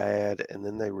really bad, and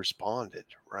then they responded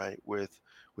right with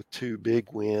 2 big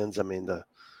wins. I mean,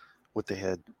 they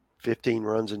had 15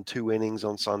 runs in 2 innings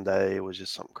on Sunday. It was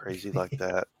just something crazy like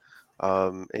that,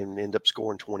 and end up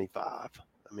scoring 25.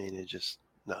 I mean, it's just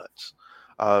nuts.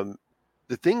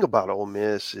 The thing about Ole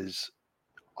Miss is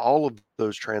all of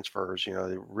those transfers, they're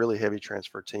a really heavy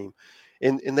transfer team.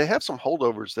 And they have some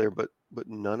holdovers there, but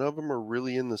none of them are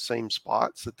really in the same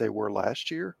spots that they were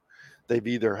last year. They've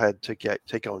either had to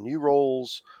take on new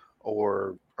roles,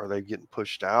 or are they getting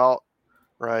pushed out,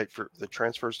 right, for the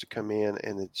transfers to come in,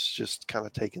 and it's just kind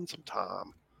of taking some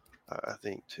time, I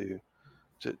think, to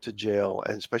gel,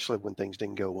 and especially when things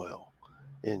didn't go well.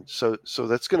 And so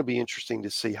that's going to be interesting to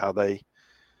see how they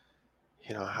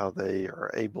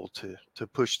are able to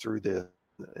push through this,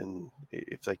 and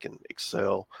if they can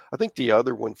excel. I think the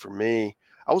other one for me,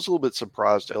 I was a little bit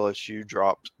surprised LSU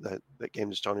dropped that game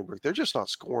to Stony Brook. They're just not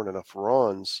scoring enough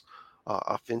runs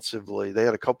offensively. They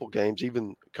had a couple games,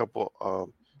 even a couple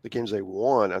the games they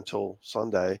won until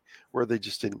Sunday, where they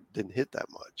just didn't hit that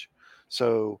much.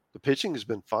 So the pitching has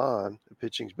been fine. The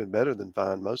pitching's been better than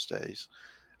fine most days.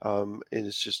 And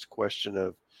it's just a question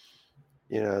of,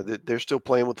 they're still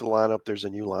playing with the lineup. There's a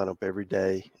new lineup every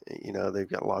day. They've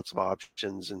got lots of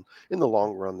options, and in the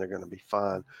long run, they're going to be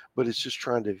fine. But it's just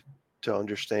trying to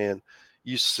understand.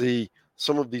 You see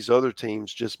some of these other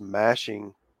teams just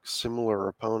mashing similar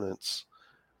opponents.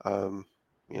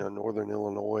 Northern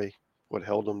Illinois, what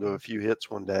held them to a few hits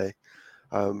one day,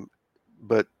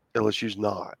 but LSU's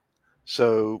not.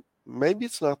 So maybe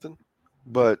it's nothing,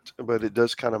 but it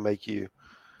does kind of make you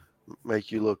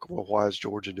look, well, why is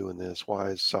Georgia doing this? Why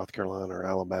is South Carolina or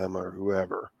Alabama or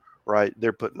whoever, right?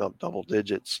 They're putting up double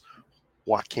digits.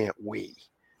 Why can't we,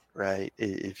 right?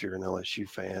 If you're an LSU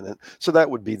fan. And so that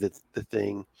would be the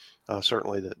thing.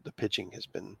 Certainly the pitching has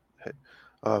been,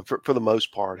 for the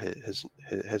most part,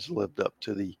 has lived up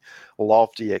to the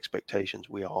lofty expectations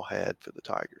we all had for the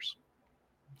Tigers.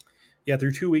 Yeah,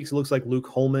 through 2 weeks, it looks like Luke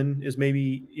Holman is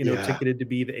maybe, ticketed to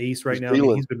be the ace right now.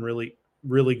 He's been really,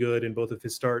 really good in both of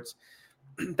his starts.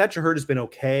 Thatcher Hurd has been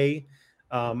okay.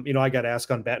 I got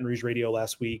asked on Baton Rouge radio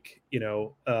last week,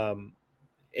 and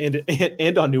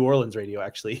on New Orleans radio,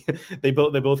 actually. they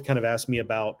both kind of asked me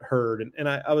about Hurd, and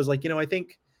I was like, I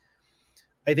think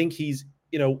he's,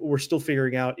 we're still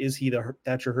figuring out, is he the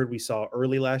Thatcher Hurd we saw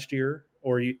early last year,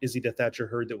 or is he the Thatcher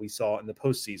Hurd that we saw in the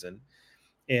postseason?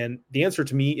 And the answer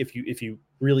to me, if you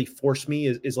really force me,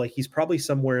 is like, he's probably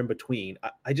somewhere in between.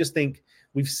 I just think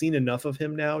we've seen enough of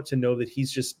him now to know that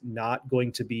he's just not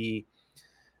going to be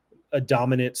a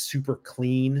dominant, super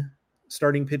clean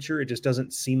starting pitcher. It just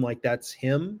doesn't seem like that's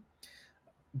him.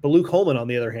 But Luke Holman, on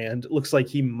the other hand, looks like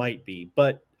he might be.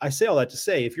 But I say all that to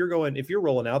say, if you're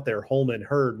rolling out there Holman,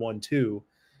 Hurd, 1-2,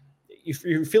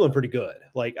 you're feeling pretty good.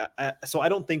 So I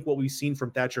don't think what we've seen from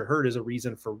Thatcher Hurd is a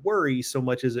reason for worry so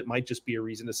much as it might just be a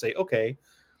reason to say, okay,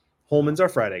 Holman's our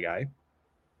Friday guy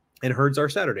and Hurd's our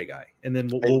Saturday guy. And then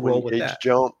we'll roll with that.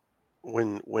 Jump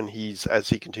when he's, as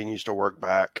he continues to work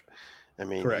back. I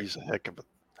mean, correct. He's a heck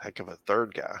of a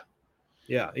third guy.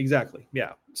 Yeah, exactly.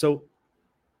 Yeah. So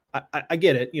I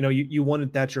get it. You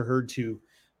wanted Thatcher Hurd to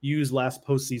use last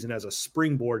postseason as a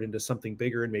springboard into something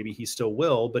bigger, and maybe he still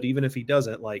will. But even if he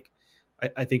doesn't,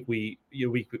 I think we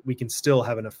can still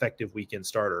have an effective weekend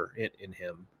starter in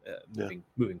him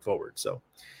moving forward. So,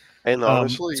 and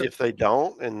honestly, if they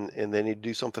don't, and then you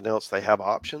do something else, they have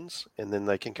options, and then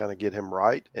they can kind of get him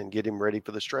right and get him ready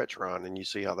for the stretch run. And you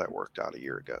see how that worked out a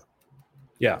year ago.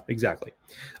 Yeah, exactly.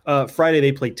 Friday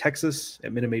they play Texas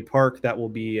at Minute Maid Park. That will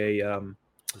be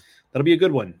that'll be a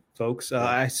good one, folks.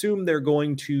 I assume they're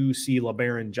going to see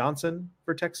LeBaron Johnson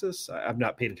for Texas. I've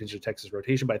not paid attention to Texas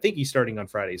rotation, but I think he's starting on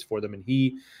Fridays for them, and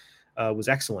he was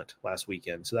excellent last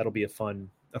weekend. So that'll be a fun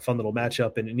little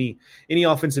matchup. And any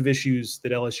offensive issues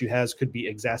that LSU has could be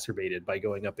exacerbated by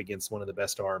going up against one of the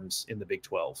best arms in the Big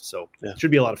 12. So it should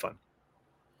be a lot of fun.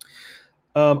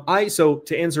 So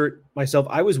to answer it myself,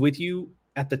 I was with you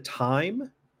at the time.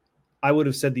 I would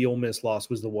have said the Ole Miss loss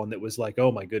was the one that was like,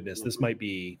 oh my goodness, this might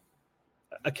be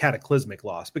a cataclysmic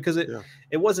loss, because it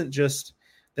wasn't just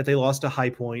that they lost a High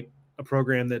Point, a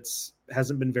program that's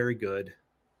hasn't been very good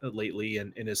lately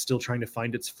and is still trying to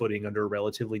find its footing under a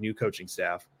relatively new coaching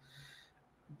staff.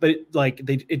 But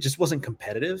it just wasn't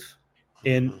competitive.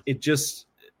 And it just,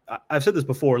 I've said this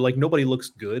before, nobody looks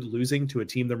good losing to a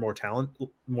team they're more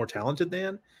talented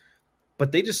than,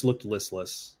 but they just looked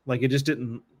listless. It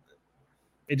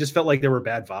just felt like there were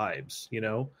bad vibes,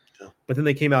 but then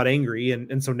they came out angry.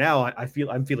 And so now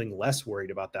I'm feeling less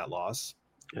worried about that loss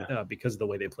because of the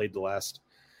way they played the last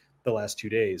 2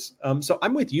 days. So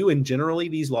I'm with you. And generally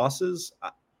these losses,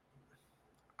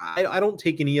 I don't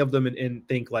take any of them and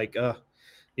think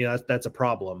that's a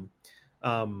problem.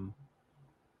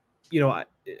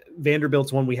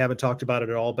 Vanderbilt's one we haven't talked about it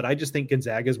at all, but I just think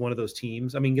Gonzaga is one of those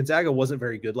teams. I mean, Gonzaga wasn't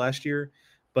very good last year,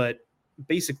 but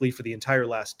basically for the entire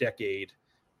last decade,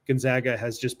 Gonzaga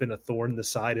has just been a thorn in the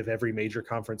side of every major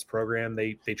conference program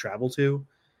they travel to.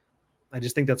 I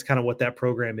just think that's kind of what that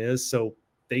program is. So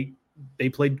they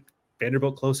played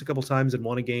Vanderbilt close a couple times and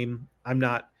won a game. I'm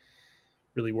not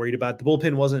really worried about it. The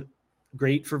bullpen wasn't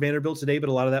great for Vanderbilt today, but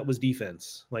a lot of that was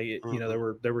defense.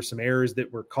 There were some errors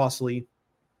that were costly.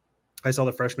 I saw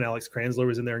the freshman Alex Kranzler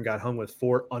was in there and got hung with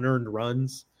 4 unearned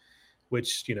runs,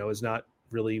 which, is not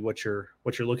really what you're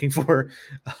looking for.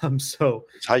 So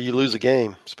it's how you lose a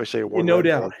game, especially at one. No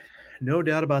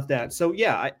doubt about that. So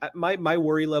yeah, my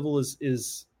worry level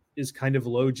is kind of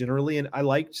low generally. And I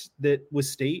liked that with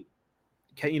State,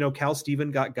 Cal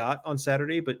Steven got on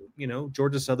Saturday, but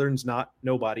Georgia Southern's not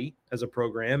nobody as a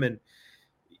program. And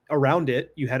around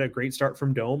it, you had a great start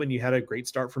from Dome and you had a great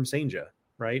start from Saint-Ja,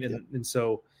 right? And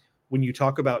so when you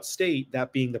talk about State,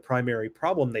 that being the primary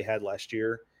problem they had last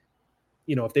year,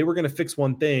 if they were going to fix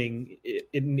one thing,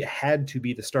 it had to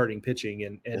be the starting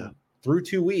pitching. And through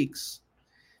 2 weeks,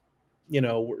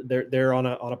 they're on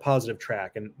a positive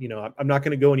track. And, I'm not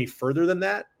going to go any further than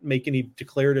that, make any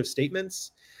declarative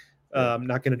statements. I'm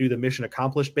not going to do the mission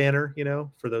accomplished banner,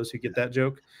 for those who get that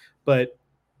joke, but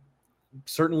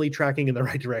certainly tracking in the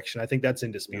right direction. I think that's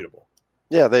indisputable.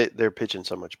 Yeah, they're pitching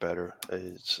so much better.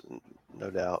 It's no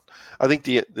doubt. I think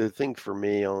the thing for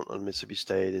me on Mississippi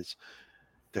State is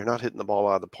they're not hitting the ball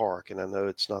out of the park. And I know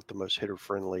it's not the most hitter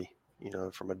friendly,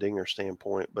 from a dinger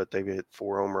standpoint, but they've hit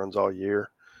 4 home runs all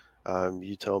year.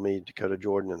 You tell me Dakota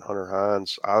Jordan and Hunter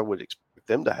Hines, I would expect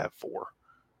them to have 4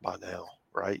 by now,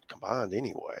 right? Combined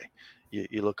anyway.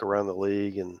 You look around the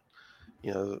league and,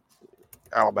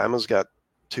 Alabama's got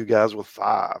 2 guys with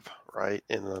 5, right?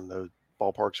 And I know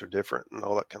ballparks are different and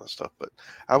all that kind of stuff, but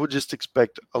I would just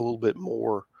expect a little bit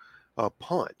more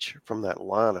punch from that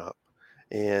lineup.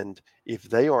 And if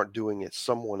they aren't doing it,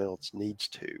 someone else needs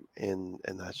to. And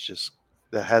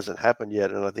that hasn't happened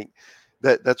yet. And I think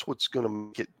that's what's going to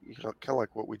make it, kind of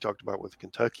like what we talked about with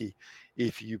Kentucky.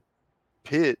 If you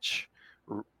pitch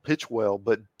well,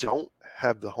 but don't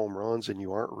have the home runs and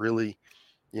you aren't really,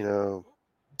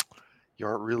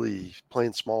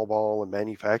 playing small ball and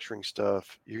manufacturing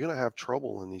stuff, you're going to have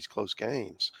trouble in these close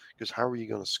games because how are you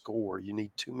going to score? You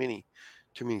need too many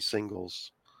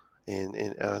singles.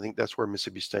 And I think that's where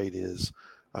Mississippi State is.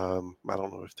 I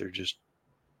don't know if they're just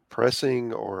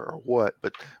pressing or what,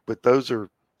 but there's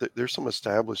some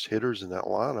established hitters in that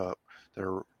lineup that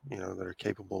are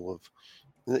capable of.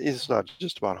 It's not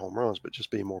just about home runs, but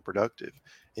just being more productive.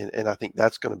 And I think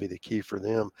that's going to be the key for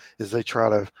them is they try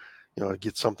to,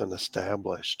 get something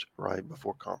established right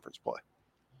before conference play.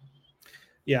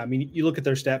 Yeah, I mean, you look at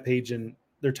their stat page and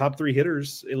their top 3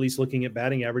 hitters, at least looking at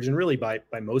batting average, and really by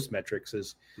most metrics,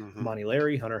 is Monty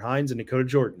Larry, Hunter Hines, and Dakota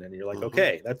Jordan. And you're like,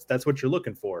 okay, that's what you're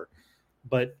looking for.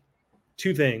 But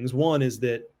 2 things. One is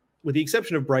that with the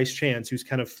exception of Bryce Chance, who's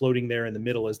kind of floating there in the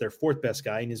middle as their 4th best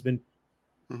guy and has been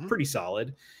pretty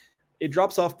solid, it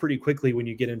drops off pretty quickly when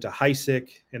you get into Heisick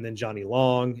and then Johnny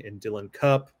Long and Dylan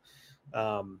Cupp.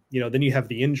 Then you have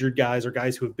the injured guys or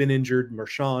guys who have been injured,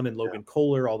 Mershon and Logan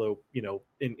Kohler, although,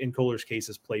 in Kohler's case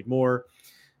has played more.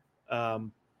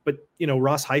 But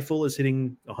Ross Heifel is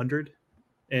hitting 100.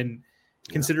 And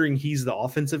considering he's the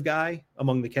offensive guy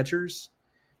among the catchers,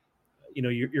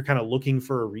 you're kind of looking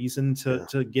for a reason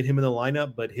to get him in the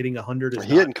lineup, but hitting 100 is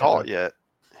he hadn't caught yet.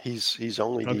 He's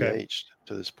only DH'd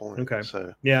to this point. Okay.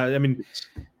 So yeah, I mean,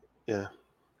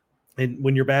 and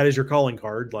when you're bad as your calling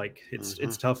card, like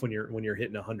it's tough when you're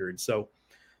hitting 100. So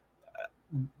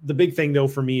the big thing though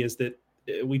for me is that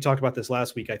we talked about this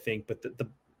last week, I think, but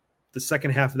the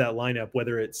second half of that lineup,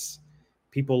 whether it's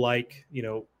people like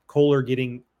Kohler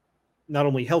getting not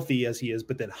only healthy as he is,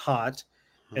 but then hot,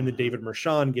 and then David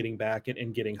Mershon getting back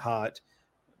and getting hot.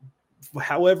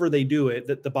 However they do it,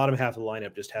 that the bottom half of the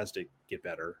lineup just has to get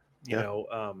better,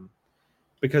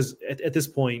 because at this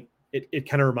point, it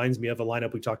kind of reminds me of a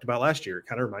lineup we talked about last year. It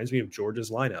kind of reminds me of Georgia's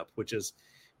lineup, which is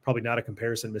probably not a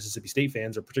comparison Mississippi State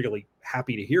fans are particularly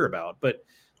happy to hear about. But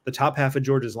the top half of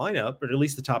Georgia's lineup, or at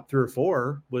least the top 3 or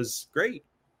 4, was great.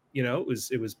 It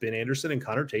was Ben Anderson and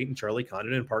Connor Tate and Charlie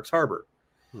Condon and Parks Harbor.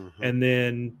 And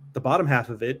then the bottom half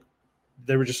of it,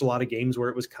 there were just a lot of games where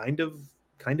it was kind of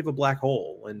a black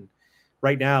hole. And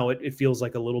right now it feels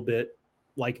like a little bit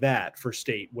like that for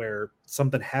State, where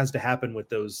something has to happen with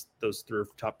those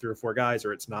top 3 or 4 guys,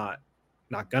 or it's not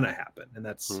gonna happen. And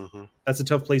that's a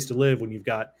tough place to live when you've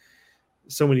got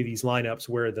so many of these lineups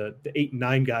where the 8 and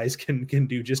 9 guys can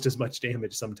do just as much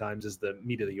damage sometimes as the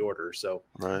meat of the order. So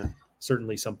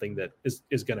certainly something that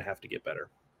is going to have to get better.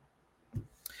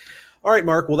 All right,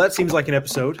 Mark. Well, that seems like an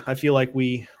episode. I feel like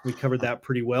we covered that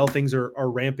pretty well. Things are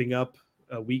ramping up.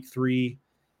 Week 3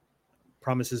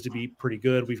 promises to be pretty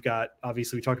good. We've got,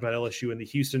 obviously, we talked about LSU in the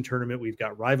Houston tournament. We've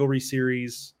got rivalry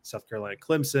series, South Carolina,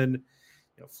 Clemson,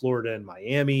 Florida and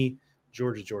Miami,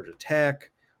 Georgia Tech.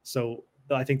 So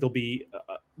I think there'll be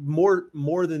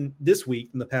more than this week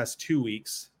in the past 2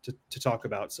 weeks to talk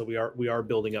about. So we are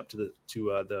building up to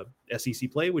the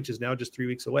SEC play, which is now just 3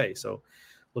 weeks away. So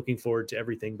looking forward to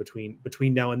everything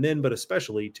between now and then, but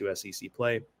especially to SEC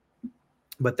play.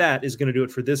 But that is going to do it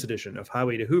for this edition of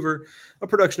Highway to Hoover, a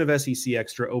production of SEC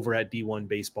Extra over at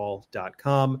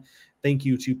D1Baseball.com. Thank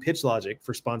you to PitchLogic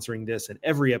for sponsoring this and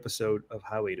every episode of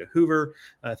Highway to Hoover.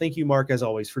 Thank you, Mark, as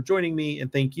always, for joining me.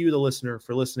 And thank you, the listener,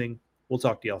 for listening. We'll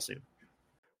talk to y'all soon.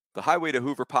 The Highway to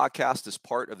Hoover podcast is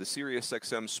part of the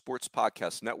SiriusXM Sports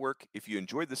Podcast Network. If you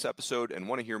enjoyed this episode and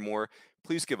want to hear more,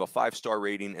 please give a 5-star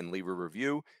rating and leave a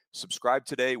review. Subscribe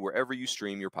today wherever you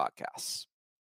stream your podcasts.